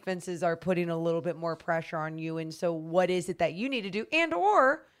defenses are putting a little bit more pressure on you? And so what is it that you need to do? And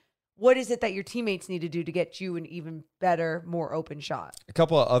or what is it that your teammates need to do to get you an even better, more open shot? A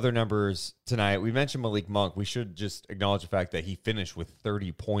couple of other numbers tonight. We mentioned Malik Monk. We should just acknowledge the fact that he finished with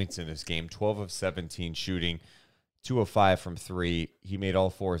 30 points in this game, 12 of 17 shooting, 2 of 5 from 3. He made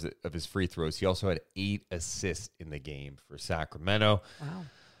all 4 of his free throws. He also had 8 assists in the game for Sacramento. Wow.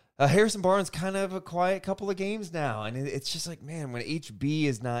 Harrison Barnes, kind of a quiet couple of games now. And it's just man, when HB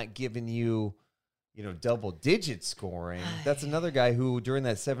is not giving you, double-digit scoring, that's another guy who, during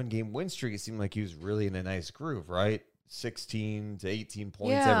that 7-game win streak, it seemed like he was really in a nice groove, right? 16 to 18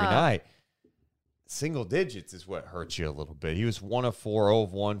 points every night. Single digits is what hurts you a little bit. He was 1 of 4, 0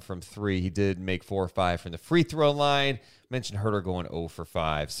 of 1 from 3. He did make 4 or 5 from the free throw line. Mentioned Huerter going 0 for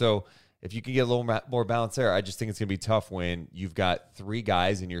 5. So if you can get a little more balance there, I just think it's going to be tough when you've got 3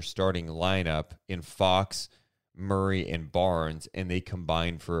 guys in your starting lineup in Fox, Murray, and Barnes, and they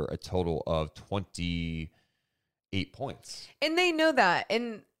combine for a total of 28 points. And they know that.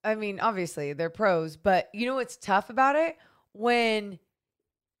 And I mean, obviously they're pros, but you know what's tough about it? When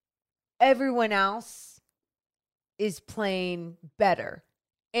everyone else is playing better.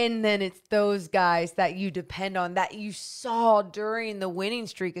 And then it's those guys that you depend on, that you saw during the winning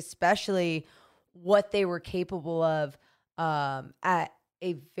streak, especially what they were capable of at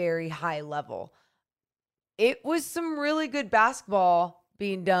a very high level. It was some really good basketball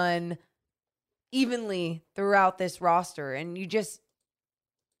being done evenly throughout this roster. And you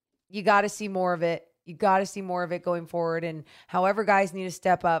got to see more of it. You got to see more of it going forward. And however guys need to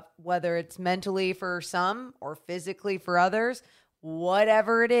step up, whether it's mentally for some or physically for others,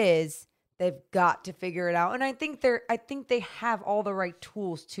 whatever it is, they've got to figure it out. And I think they have all the right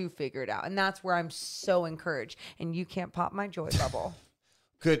tools to figure it out. And that's where I'm so encouraged. And you can't pop my joy bubble.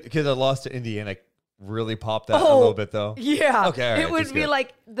 Could the loss to Indiana really pop that a little bit though? Yeah. Okay. All right, it would be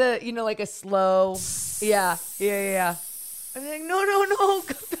like like a slow. Yeah. I'm like, no.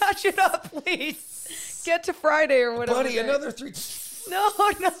 Patch it up, please. Get to Friday or whatever. Buddy, another 3. No.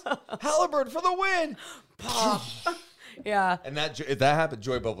 Halliburton for the win. Pop. Yeah. And if that happened,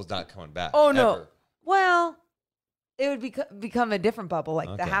 Joy Bubble's not coming back. Oh, no. Ever. Well, it would become a different bubble,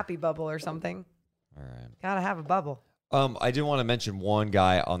 like the happy bubble or something. All right. Gotta have a bubble. I did want to mention one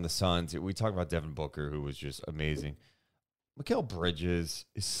guy on the Suns. We talked about Devin Booker, who was just amazing. Mikal Bridges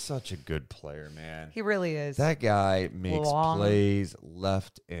is such a good player, man. He really is. That guy makes plays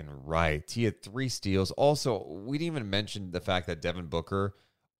left and right. He had 3 steals. Also, we didn't even mention the fact that Devin Booker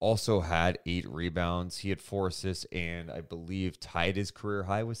also had 8 rebounds. He had 4 assists and I believe tied his career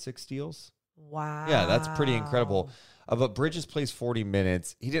high with 6 steals. Wow. Yeah, that's pretty incredible. But Bridges plays 40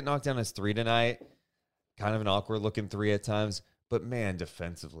 minutes. He didn't knock down his 3 tonight. Kind of an awkward looking 3 at times. But man,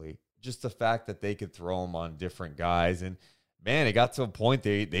 defensively, just the fact that they could throw him on different guys. And man, it got to a point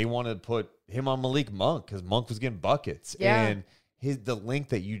they wanted to put him on Malik Monk because Monk was getting buckets. Yeah. And the link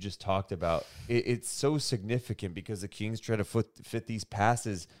that you just talked about, it's so significant because the Kings try to fit these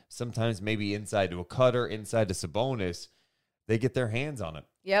passes, sometimes maybe inside to a cutter, inside to Sabonis. They get their hands on it.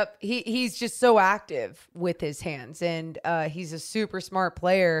 Yep. He's just so active with his hands, and he's a super smart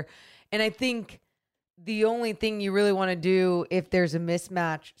player. And I think the only thing you really want to do if there's a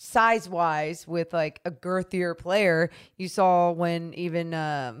mismatch size-wise with like a girthier player, you saw when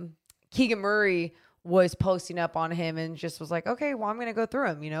even Keegan Murray was posting up on him and just was like, okay, well, I'm going to go through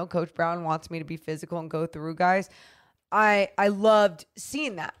him. You know, Coach Brown wants me to be physical and go through guys. I loved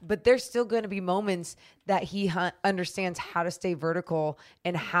seeing that, but there's still going to be moments that he understands how to stay vertical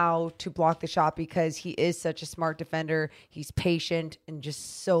and how to block the shot because he is such a smart defender. He's patient and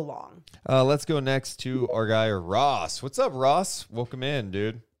just so long. Let's go next to our guy, Ross. What's up, Ross? Welcome in,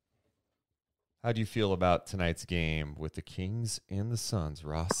 dude. How do you feel about tonight's game with the Kings and the Suns,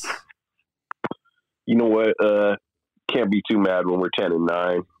 Ross? You know what? Can't be too mad when we're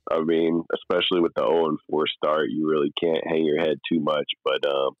 10-9. I mean, especially with the 0-4 start, you really can't hang your head too much. But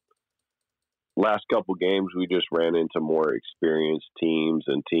last couple games, we just ran into more experienced teams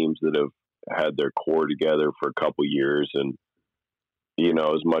and teams that have had their core together for a couple years. And, you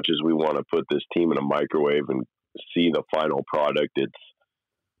know, as much as we want to put this team in a microwave and see the final product, it's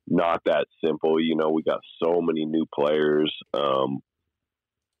not that simple. You know, we got so many new players.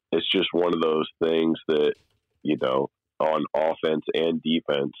 It's just one of those things that, you know, on offense and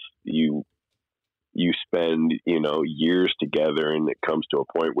defense, you spend, you know, years together, and it comes to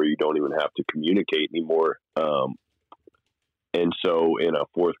a point where you don't even have to communicate anymore. And so in a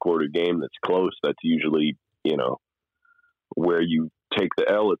fourth quarter game that's close, that's usually, you know, where you take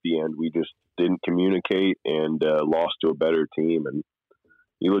the L at the end. We just didn't communicate and lost to a better team. And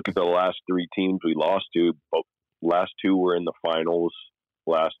you look at the last three teams we lost to, last two were in the finals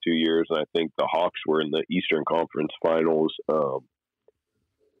last 2 years, and I think the Hawks were in the Eastern Conference Finals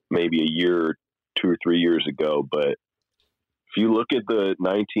maybe a year, 2 or 3 years ago. But if you look at the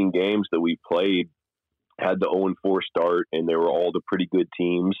 19 games that we played, had the 0-4 start, and they were all the pretty good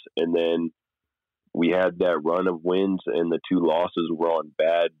teams, and then we had that run of wins, and the 2 losses were on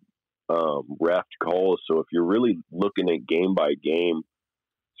bad ref calls. So if you're really looking at game by game,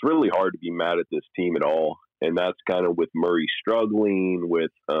 it's really hard to be mad at this team at all. And that's kind of with Murray struggling, with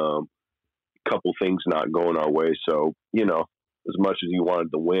a couple things not going our way. So, you know, as much as you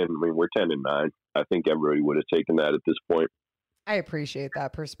wanted to win, I mean, we're 10-9. I think everybody would have taken that at this point. I appreciate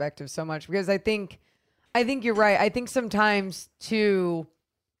that perspective so much because I think you're right. I think sometimes too,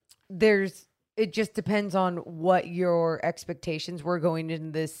 it just depends on what your expectations were going into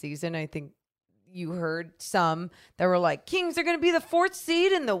this season. I think you heard some that were like, Kings are going to be the 4th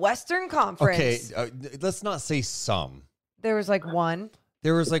seed in the Western Conference. Okay, let's not say some. There was like one.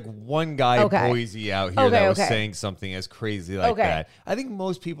 There was like one guy, Boise, out here that was saying something as crazy like that. I think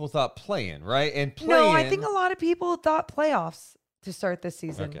most people thought playing, right? And playing. No, I think a lot of people thought playoffs to start this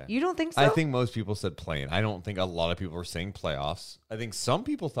season. Okay. You don't think so? I think most people said playing. I don't think a lot of people were saying playoffs. I think some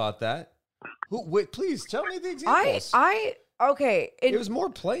people thought that. Wait, please tell me the examples. Okay. It was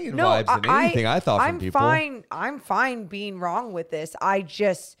more playing vibes than anything I thought from people. I'm fine being wrong with this. I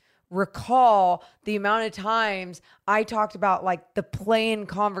just recall the amount of times I talked about like the play-in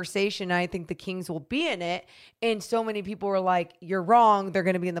conversation. I think the Kings will be in it. And so many people were like, you're wrong. They're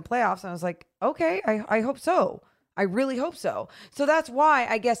going to be in the playoffs. And I was like, okay, I hope so. I really hope so. So that's why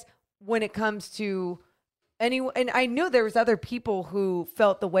I guess when it comes to anyone, and I knew there was other people who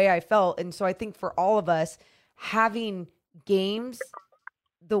felt the way I felt. And so I think for all of us having games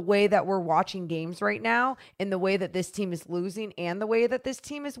the way that we're watching games right now and the way that this team is losing and the way that this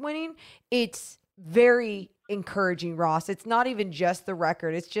team is winning, it's very encouraging, Ross. It's not even just the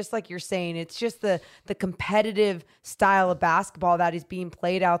record. It's just like you're saying, it's just the competitive style of basketball that is being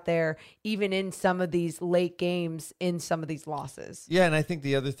played out there, even in some of these late games, in some of these losses. Yeah, and I think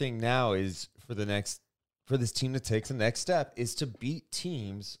the other thing now is for this team to take the next step is to beat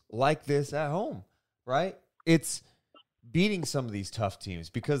teams like this at home, right? It's beating some of these tough teams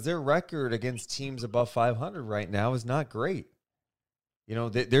because their record against teams above 500 right now is not great. You know,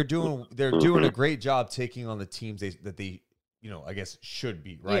 they're doing a great job taking on the teams that they, you know, I guess should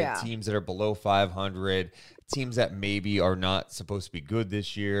be, right? Yeah. Teams that are below 500, teams that maybe are not supposed to be good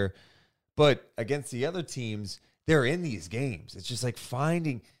this year. But against the other teams, they're in these games. It's just like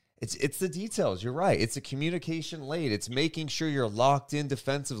finding it's the details. You're right. It's a communication late. It's making sure you're locked in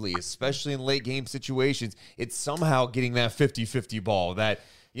defensively, especially in late game situations. It's somehow getting that 50-50 ball that,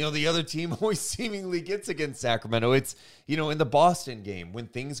 you know, the other team always seemingly gets against Sacramento. It's, you know, in the Boston game, when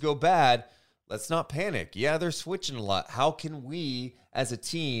things go bad, let's not panic. Yeah, they're switching a lot. How can we as a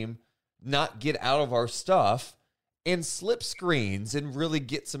team not get out of our stuff and slip screens and really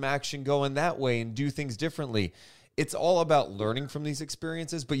get some action going that way and do things differently? It's all about learning from these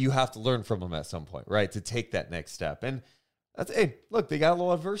experiences, but you have to learn from them at some point, right? To take that next step. And Hey, look, they got a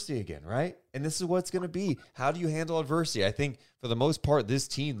little adversity again, right? And this is what it's going to be. How do you handle adversity? I think for the most part, this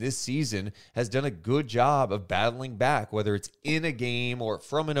team this season has done a good job of battling back, whether it's in a game or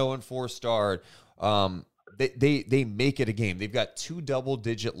from an 0-4 start. They make it a game. They've got 2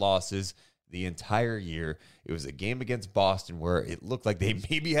 double-digit losses the entire year. It was a game against Boston where it looked like they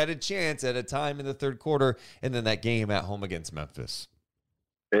maybe had a chance at a time in the third quarter, and then that game at home against Memphis.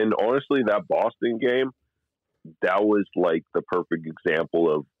 And honestly, that Boston game, that was like the perfect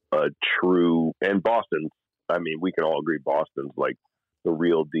example of a true, and Boston, I mean, we can all agree Boston's like the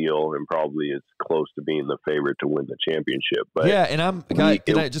real deal and probably is close to being the favorite to win the championship. But yeah, and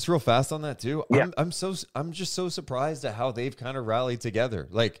can I just real fast on that too? Yeah. I'm just so surprised at how they've kind of rallied together.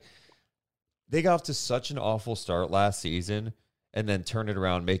 Like, they got off to such an awful start last season and then turn it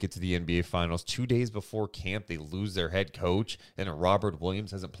around, make it to the NBA Finals. 2 days before camp, they lose their head coach, and Robert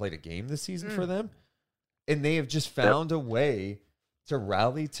Williams hasn't played a game this season for them. And they have just found a way to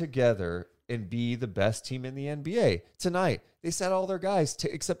rally together and be the best team in the NBA. Tonight, they sat all their guys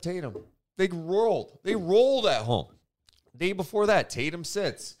except Tatum. They rolled. They rolled at home. Day before that, Tatum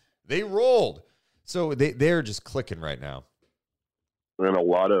sits. They rolled. So they're just clicking right now. And a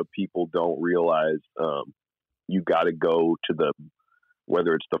lot of people don't realize you got to go to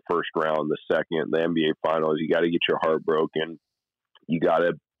whether it's the first round, the second, the NBA Finals, you got to get your heart broken. You got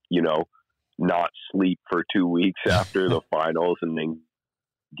to, not sleep for 2 weeks after the finals and then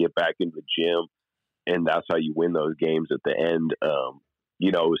get back in the gym. And that's how you win those games at the end.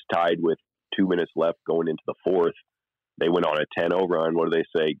 It was tied with 2 minutes left going into the fourth. They went on a 10-0 run. What do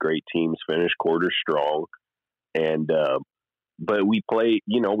they say? Great teams finish quarter strong. And, but we played,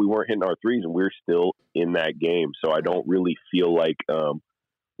 we weren't hitting our threes and we're still in that game. So I don't really feel like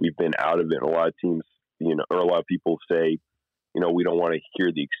we've been out of it. A lot of teams, or a lot of people say, we don't want to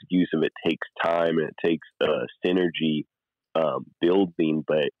hear the excuse of it takes time and it takes synergy building.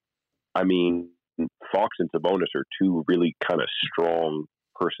 But, I mean, Fox and Sabonis are 2 really kind of strong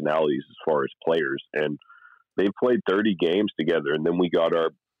personalities as far as players. And they played 30 games together. And then we got our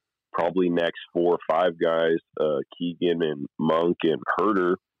probably next 4 or 5 guys, Keegan and Monk and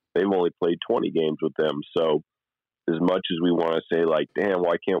Herter. They've only played 20 games with them. So as much as we want to say, like, damn,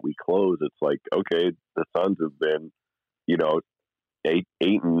 why can't we close? It's like, okay, the Suns have been,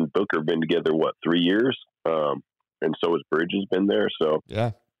 Ayton and Booker have been together, 3 years? And so has Bridges been there. So,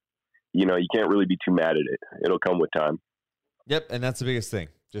 yeah, you can't really be too mad at it. It'll come with time. Yep, and that's the biggest thing.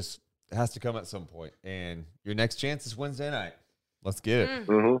 Just has to come at some point. And your next chance is Wednesday night. Let's get it.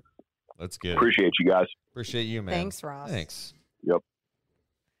 Mm-hmm. Let's get it. Appreciate you guys. Appreciate you, man. Thanks, Ross. Thanks. Yep.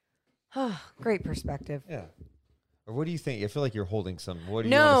 Great perspective. Yeah. Or what do you think? I feel like you're holding some. What do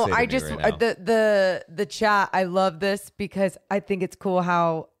you No, want to say to me right now? the chat. I love this because I think it's cool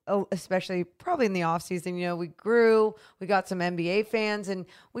how, especially probably in the off season, we grew. We got some NBA fans and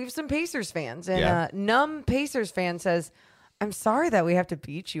we have some Pacers fans. And Numb Pacers fan says, "I'm sorry that we have to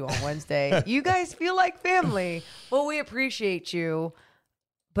beat you on Wednesday. You guys feel like family. Well, we appreciate you,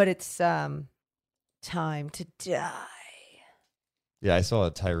 but it's time to die." Yeah, I saw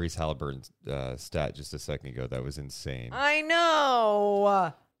a Tyrese Halliburton stat just a second ago. That was insane. I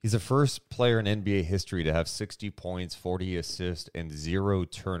know. He's the first player in NBA history to have 60 points, 40 assists, and 0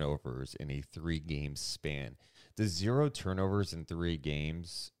 turnovers in a 3-game span. The 0 turnovers in 3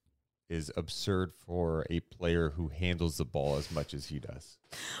 games is absurd for a player who handles the ball as much as he does.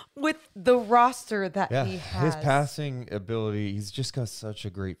 With the roster that he has. His passing ability, he's just got such a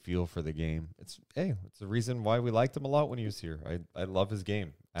great feel for the game. It's the reason why we liked him a lot when he was here. I love his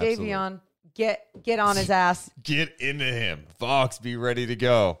game. Absolutely. Davion, get on his ass. Get into him. Fox, be ready to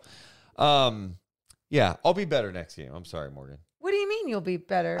go. Yeah, I'll be better next game. I'm sorry, Morgan. What do you mean you'll be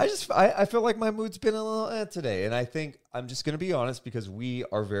better? I feel like my mood's been a little today, and I think I'm just going to be honest because we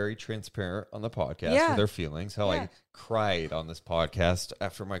are very transparent on the podcast with our feelings. How I cried on this podcast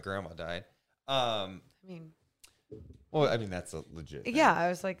after my grandma died. I mean, that's a legit thing. Yeah, I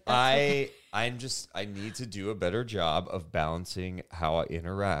was like, I need to do a better job of balancing how I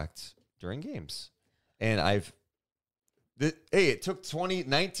interact during games, and it took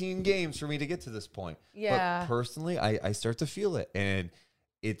 19 games for me to get to this point. Yeah. But personally, I start to feel it. And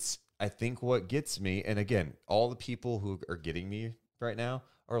it's, I think, what gets me. And again, all the people who are getting me right now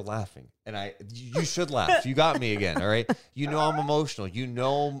are laughing. And you should laugh. You got me again, all right? I'm emotional.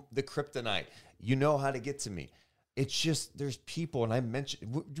 The kryptonite. You know how to get to me. It's just, there's people, and I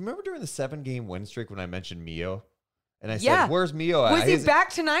mentioned, do you remember during the 7-game win streak when I mentioned Mio? And I said, where's Mio at? Was he back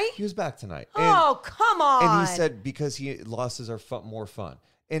tonight? He was back tonight. Oh, come on. And he said, because losses are more fun.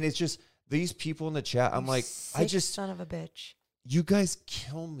 And it's just, these people in the chat, I'm like, son of a bitch. You guys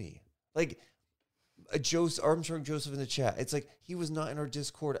kill me. Like, Armstrong Joseph in the chat. It's like he was not in our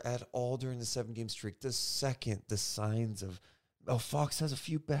Discord at all during the 7-game streak. The second the signs of Fox has a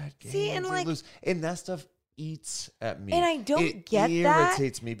few bad games, and like, lose, and that stuff eats at me. And I don't get that. It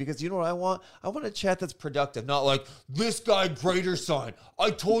irritates me because you know what I want? I want a chat that's productive, not like this guy greater sign.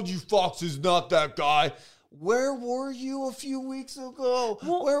 I told you Fox is not that guy. Where were you a few weeks ago?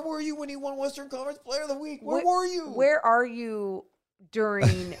 Where were you when he won Western Conference Player of the Week? Where were you? Where are you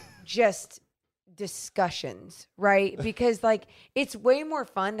during just discussions, right? Because like it's way more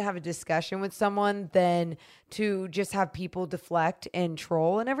fun to have a discussion with someone than to just have people deflect and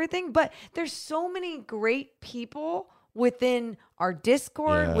troll and everything. But there's so many great people within our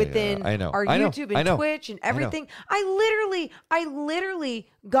Discord, our YouTube and Twitch and everything. I literally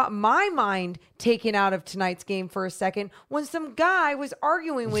got my mind taken out of tonight's game for a second when some guy was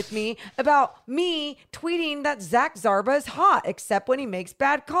arguing with me about me tweeting that Zach Zarba is hot, except when he makes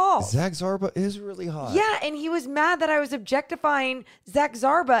bad calls. Zach Zarba is really hot. Yeah, and he was mad that I was objectifying Zach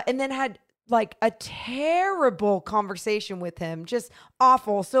Zarba and then had like a terrible conversation with him, just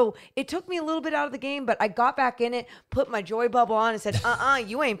awful. So it took me a little bit out of the game, but I got back in it, put my joy bubble on and said,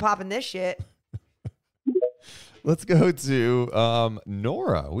 you ain't popping this shit. Let's go to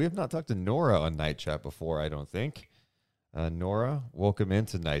Nora. We have not talked to Nora on Night Chat before, I don't think. Nora, welcome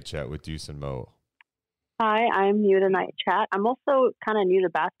into Night Chat with Deuce and Mo. Hi, I'm new to Night Chat. I'm also kind of new to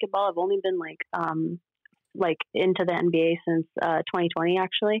basketball. I've only been like into the NBA since 2020,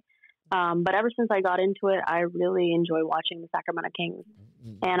 actually. But ever since I got into it, I really enjoy watching the Sacramento Kings.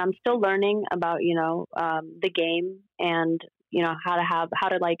 And I'm still learning about, the game and, how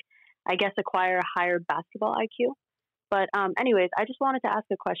to I guess, acquire a higher basketball IQ. But anyways, I just wanted to ask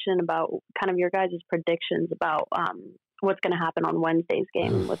a question about kind of your guys' predictions about what's going to happen on Wednesday's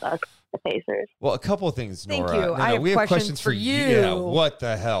game with us, the Pacers. Well, a couple of things, Nora. Thank you. We have questions for you. Yeah, what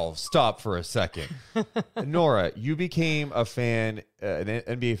the hell? Stop for a second. Nora, you became a fan, an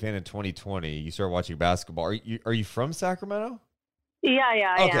NBA fan in 2020. You started watching basketball. Are you from Sacramento? Yeah,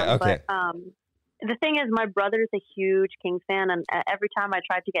 I am. Okay. But the thing is, my brother's a huge Kings fan, and every time I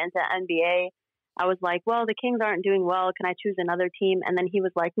tried to get into NBA, I was like, well, the Kings aren't doing well. Can I choose another team? And then he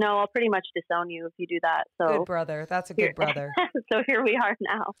was like, no, I'll pretty much disown you if you do that. So good brother. That's a good brother. So here we are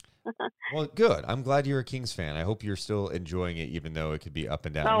now. Well, good. I'm glad you're a Kings fan. I hope you're still enjoying it, even though it could be up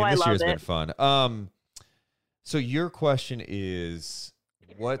and down. Oh, this love year's it. been fun. So your question is,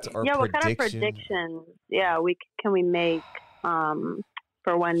 what kind of predictions? Yeah, can we make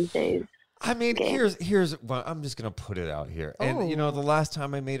for Wednesdays? I mean, here's what I'm just gonna put it out here. And the last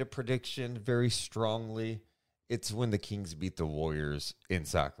time I made a prediction very strongly, it's when the Kings beat the Warriors in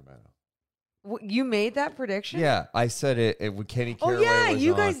Sacramento. You made that prediction? Yeah, I said it when Kenny Caraway was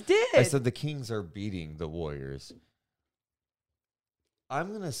you on. guys did. I said the Kings are beating the Warriors.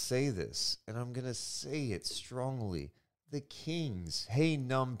 I'm gonna say this, and I'm gonna say it strongly. The Kings, hey,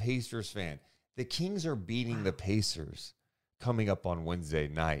 numb Pacers fan, the Kings are beating the Pacers coming up on Wednesday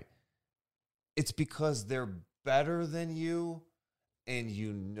night. It's because they're better than you, and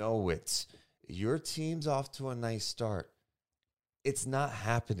you know it. Your team's off to a nice start. It's not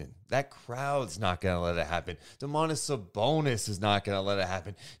happening. That crowd's not going to let it happen. Domantas Sabonis is not going to let it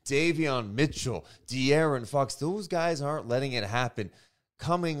happen. Davion Mitchell, De'Aaron Fox, those guys aren't letting it happen.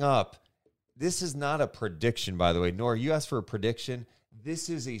 Coming up, this is not a prediction, by the way. Nora, you asked for a prediction. This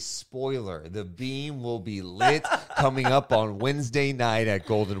is a spoiler. The beam will be lit coming up on Wednesday night at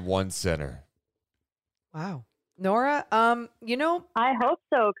Golden One Center. Wow. Nora, I hope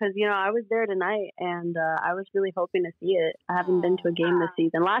so, because, I was there tonight, and I was really hoping to see it. I haven't been to a game this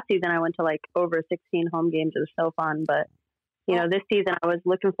season. Last season, I went to, over 16 home games. It was so fun, but, this season, I was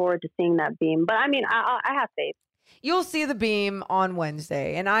looking forward to seeing that beam. But, I mean, I have faith. You'll see the beam on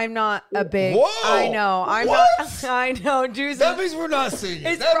Wednesday, and I'm not a big. Whoa! I know. I'm what? not. I know. Juice. That means we're not seeing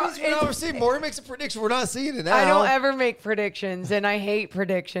it. That means we're not seeing. Maury makes a prediction. We're not seeing it now. I don't ever make predictions, and I hate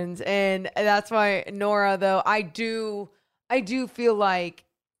predictions, and that's why Nora. Though I do feel like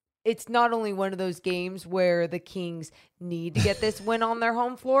it's not only one of those games where the Kings need to get this win on their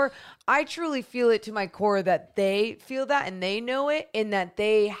home floor. I truly feel it to my core that they feel that and they know it, and that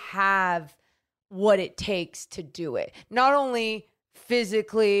they have what it takes to do it. Not only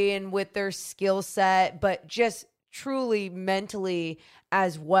physically and with their skill set, but just truly mentally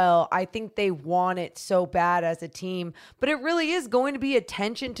as well. I think they want it so bad as a team, but it really is going to be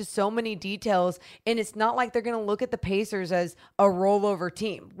attention to so many details. And it's not like they're going to look at the Pacers as a rollover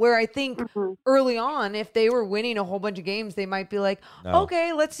team, where I think early on, if they were winning a whole bunch of games, they might be like,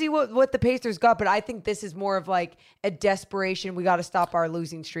 okay, let's see what the Pacers got. But I think this is more of like a desperation. We got to stop our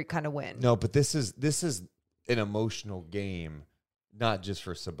losing streak kind of win. No, but this is an emotional game not just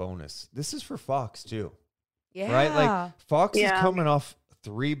for Sabonis. This is for Fox too. Yeah. Right? Like Fox is Yeah. coming off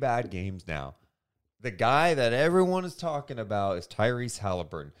 3 bad games now. The guy that everyone is talking about is Tyrese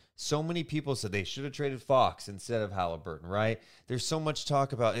Halliburton. So many people said they should have traded Fox instead of Halliburton, right? There's so much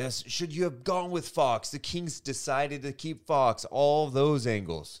talk about, yes, should you have gone with Fox? The Kings decided to keep Fox. All those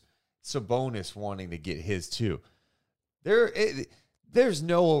angles. Sabonis wanting to get his too. There's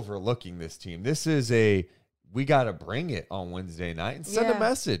no overlooking this team. This is we got to bring it on Wednesday night and send a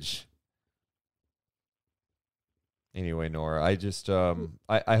message. Anyway, Nora, I just I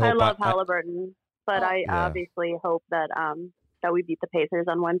hope I love Halliburton, but I obviously hope that that we beat the Pacers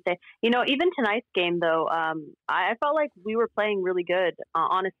on Wednesday. You know, even tonight's game though, I felt like we were playing really good,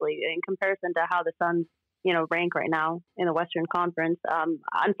 honestly, in comparison to how the Suns, you know, rank right now in the Western Conference.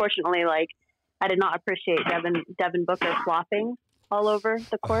 Unfortunately, like I did not appreciate Devin Booker flopping all over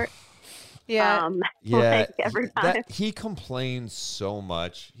the court. Yeah. Like every time. He complains so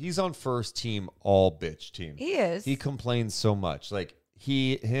much. He's on first team all bitch team. He is. He complains so much. Like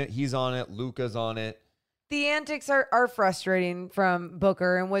he's on it. Luka's on it. The antics are frustrating from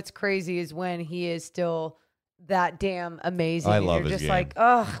Booker, and what's crazy is when he is still that damn amazing. I and love you're his just game. like,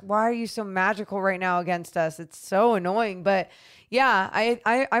 ugh, why are you so magical right now against us? It's so annoying. But yeah,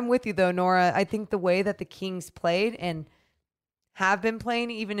 I'm with you though, Nora. I think the way that the Kings played and have been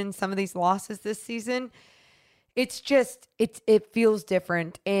playing even in some of these losses this season, it feels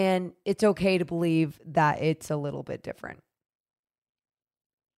different, and it's okay to believe that it's a little bit different.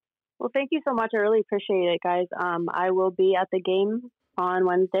 Well, thank you so much. I really appreciate it, guys. I will be at the game on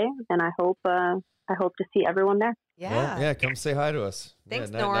Wednesday, and I hope to see everyone there. Yeah. Well, come say hi to us. Thanks,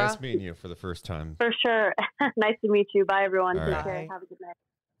 yeah, Nora. Nice meeting you for the first time. For sure. Nice to meet you. Bye, everyone. All Take right. care. Have a good night.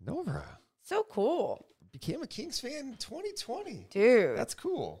 Nora So cool. became a Kings fan in 2020. Dude. That's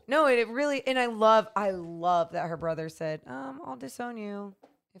cool. No, it really, and I love that her brother said, I'll disown you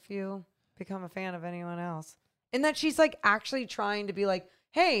if you become a fan of anyone else. And that she's like actually trying to be like,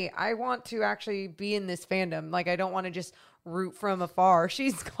 hey, I want to actually be in this fandom. Like, I don't want to just root from afar.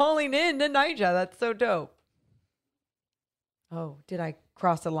 She's calling in to Nyjah. That's so dope. Oh, did I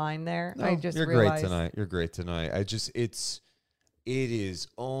cross a line there? No, I just you're realized. great tonight. You're great tonight. It is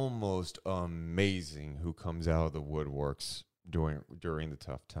almost amazing who comes out of the woodworks during the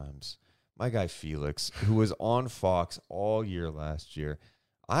tough times. My guy Felix, who was on Fox all year last year,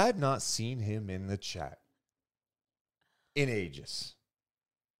 I have not seen him in the chat in ages.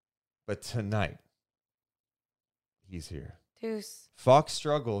 But tonight, he's here. Deuce. Fox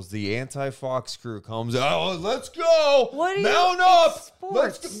struggles. The anti-Fox crew comes out. Oh, let's go. What do mount you up.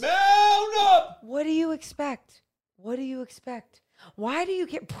 sports. Let's mount up. What do you expect? What do you expect? Why do you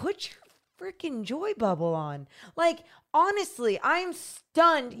put your freaking joy bubble on? Like, honestly, I'm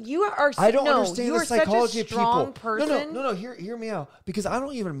stunned. You are. I don't understand the psychology such a strong of people. person. No. Hear me out. Because I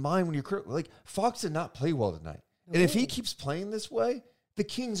don't even mind when you're like Fox did not play well tonight, and if he keeps playing this way, the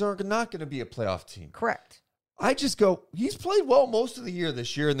Kings are not going to be a playoff team. Correct. I just go. He's played well most of the year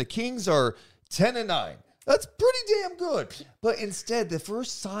this year, and the Kings are 10-9. That's pretty damn good. But instead, the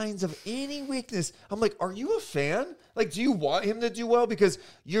first signs of any weakness, I'm like, are you a fan? Like, do you want him to do well? Because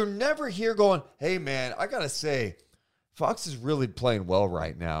you're never here going, hey, man, I got to say, Fox is really playing well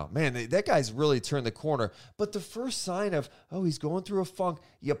right now. Man, that guy's really turned the corner. But the first sign of, oh, he's going through a funk,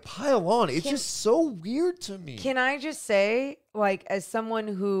 you pile on. It's just so weird to me. Can I just say, like, as someone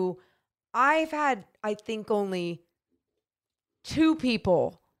who I've had, I think, only two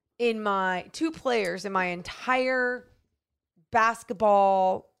players in my entire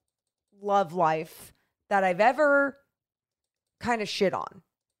basketball love life that I've ever kind of shit on.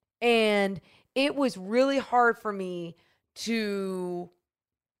 And it was really hard for me to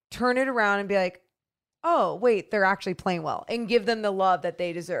turn it around and be like, oh, wait, they're actually playing well, and give them the love that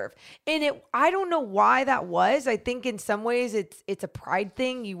they deserve. And I don't know why that was. I think in some ways it's a pride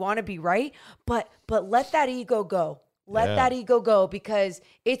thing. You want to be right, but let that ego go. Let that ego go, because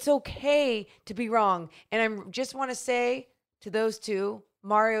it's okay to be wrong. And I just want to say to those two,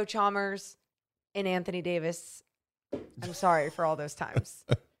 Mario Chalmers and Anthony Davis, I'm sorry for all those times.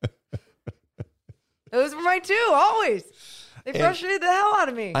 Those were my two, always. They frustrated the hell out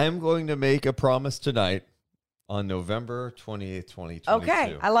of me. I am going to make a promise tonight on November 28th, 2022.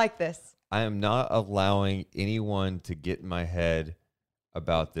 Okay, I like this. I am not allowing anyone to get in my head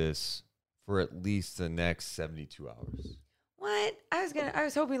about this for at least the next 72 hours. What? I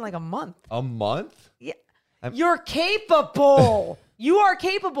was hoping like a month. A month? Yeah. You're capable. You are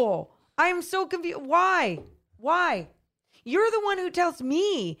capable. I'm so confused. Why? You're the one who tells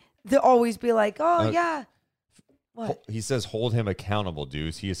me to always be like, oh, yeah. What? He says hold him accountable,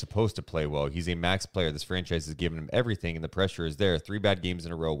 Deuce. He is supposed to play well. He's a max player. This franchise has given him everything, and the pressure is there. 3 bad games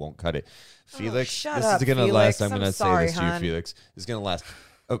in a row won't cut it. Felix, shut this up, is going to Felix. last. I'm going to say sorry, this to you, hon. Felix. This is going to last.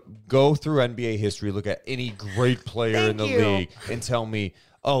 Go through NBA history, look at any great player in the Thank you. league, and tell me,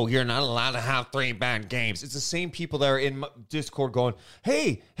 oh, you're not allowed to have 3 bad games. It's the same people that are in Discord going,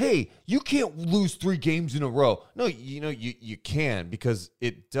 hey, you can't lose 3 games in a row. No, you can, because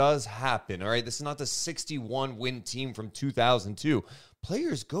it does happen, all right? This is not the 61-win team from 2002.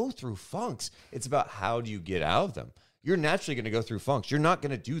 Players go through funks. It's about how do you get out of them. You're naturally going to go through funks. You're not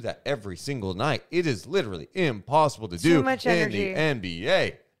going to do that every single night. It is literally impossible to do Too much energy. in the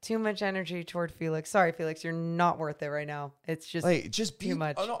NBA. Too much energy toward Felix. Sorry, Felix, you're not worth it right now. It's just be too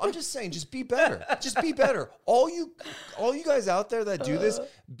much. Oh, no, I'm just saying, just be better. Just be better. All you guys out there that do this,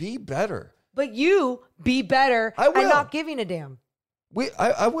 be better. But you be better I will. at not giving a damn.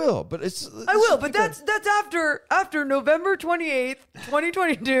 I will, but I will, but that's after November 28th,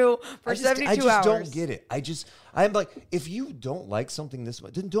 2022 for 72 I just hours. don't get it. I'm like, if you don't like something this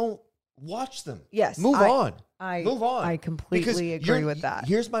much, then don't watch them. Yes. Move on. Move on. I completely agree with that.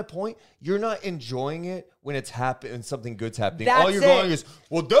 Here's my point. You're not enjoying it when it's happening and something good's happening. That's All you're it. going is,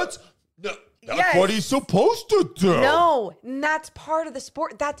 well, that's Yes. what he's supposed to do. No, and that's part of the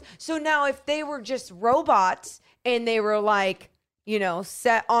sport. So now if they were just robots and they were like,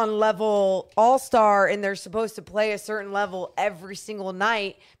 set on level all-star and they're supposed to play a certain level every single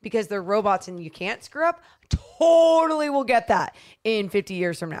night because they're robots and you can't screw up, totally will get that in 50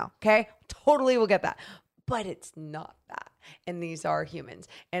 years from now, okay? Totally will get that. But it's not that. And these are humans.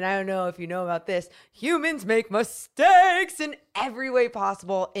 And I don't know if you know about this. Humans make mistakes in every way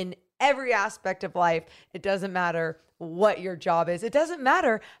possible, in every aspect of life. It doesn't matter what your job is. It doesn't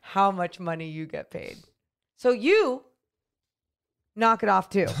matter how much money you get paid. So you knock it off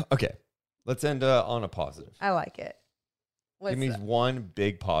too. Okay. Let's end on a positive. I like it. Give me one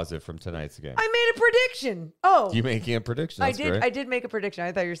big positive from tonight's game. I made a prediction. Oh. You making a prediction? That's great. I did make a prediction.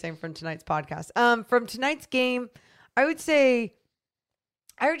 I thought you were saying from tonight's podcast. From tonight's game, I would just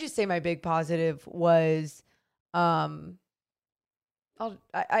say my big positive was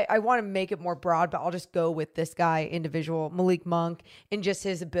I want to make it more broad, but I'll just go with this guy, individual, Malik Monk, and just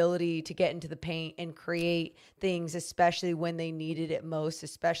his ability to get into the paint and create things, especially when they needed it most,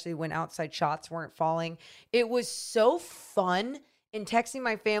 especially when outside shots weren't falling. It was so fun in texting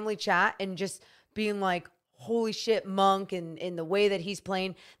my family chat and just being like, holy shit, Monk, and the way that he's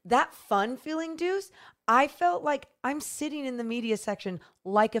playing. That fun feeling, Deuce, I felt like I'm sitting in the media section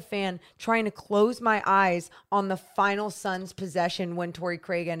like a fan trying to close my eyes on the final Suns possession when Torrey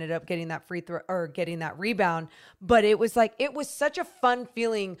Craig ended up getting that free throw or getting that rebound. But it was such a fun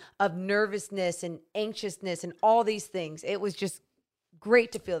feeling of nervousness and anxiousness and all these things. It was just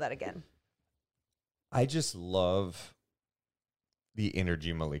great to feel that again. I just love the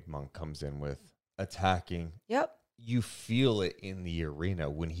energy Malik Monk comes in with. Attacking. Yep. You feel it in the arena.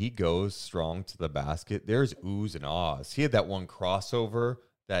 When he goes strong to the basket, there's oohs and ahs. He had that one crossover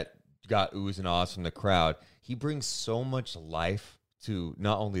that got oohs and ahs from the crowd. He brings so much life to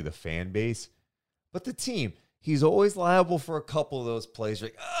not only the fan base, but the team. He's always liable for a couple of those plays.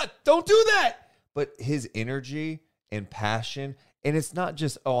 Like, don't do that. But his energy and passion, and it's not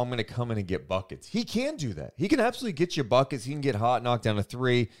just, I'm going to come in and get buckets. He can do that. He can absolutely get you buckets. He can get hot, knock down a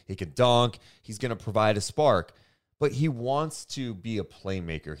 3. He can dunk. He's going to provide a spark. But he wants to be a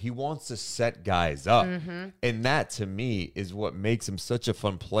playmaker. He wants to set guys up. Mm-hmm. And that, to me, is what makes him such a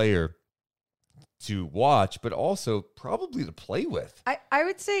fun player to watch, but also probably to play with. I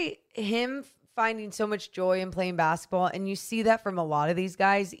would say him finding so much joy in playing basketball, and you see that from a lot of these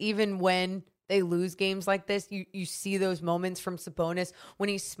guys, even when they lose games like this, you see those moments from Sabonis when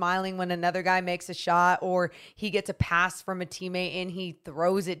he's smiling when another guy makes a shot or he gets a pass from a teammate and he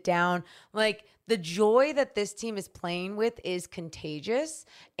throws it down. Like, the joy that this team is playing with is contagious,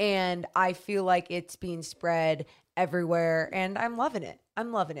 and I feel like it's being spread everywhere, and I'm loving it.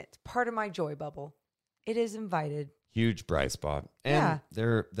 It's part of my joy bubble. It is invited. Huge bright spot. And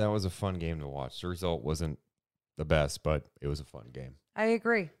that was a fun game to watch. The result wasn't the best, but it was a fun game. I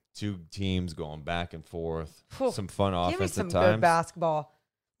agree. 2 teams going back and forth. Some fun offense Give me some at times. good basketball.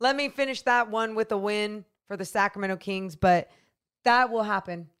 Let me finish that one with a win for the Sacramento Kings, but that will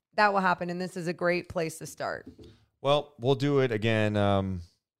happen. That will happen, and this is a great place to start. Well, we'll do it again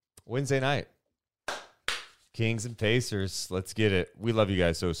Wednesday night. Kings and Pacers. Let's get it. We love you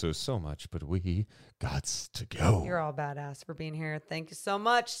guys so much, but we got to go. You're all badass for being here. Thank you so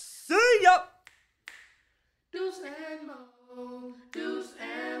much. See ya. Deuce and Mo, Deuce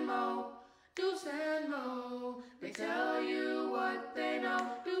and Mo, Deuce and Mo. They tell you what they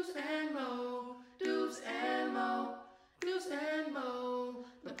know. Deuce and Mo, Deuce and Mo.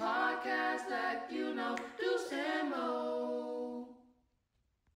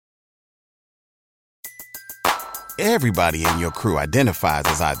 Everybody in your crew identifies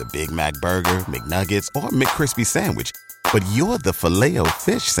as either Big Mac Burger, McNuggets, or McCrispy Sandwich. But you're the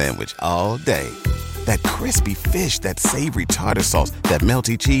Filet-O-Fish Sandwich all day. That crispy fish, that savory tartar sauce, that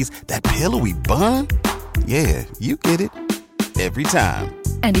melty cheese, that pillowy bun. Yeah, you get it. Every time.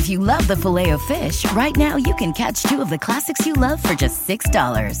 And if you love the Filet-O-Fish, right now you can catch 2 of the classics you love for just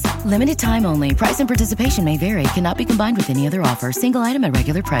 $6. Limited time only. Price and participation may vary. Cannot be combined with any other offer. Single item at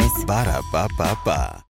regular price. Ba-da-ba-ba-ba.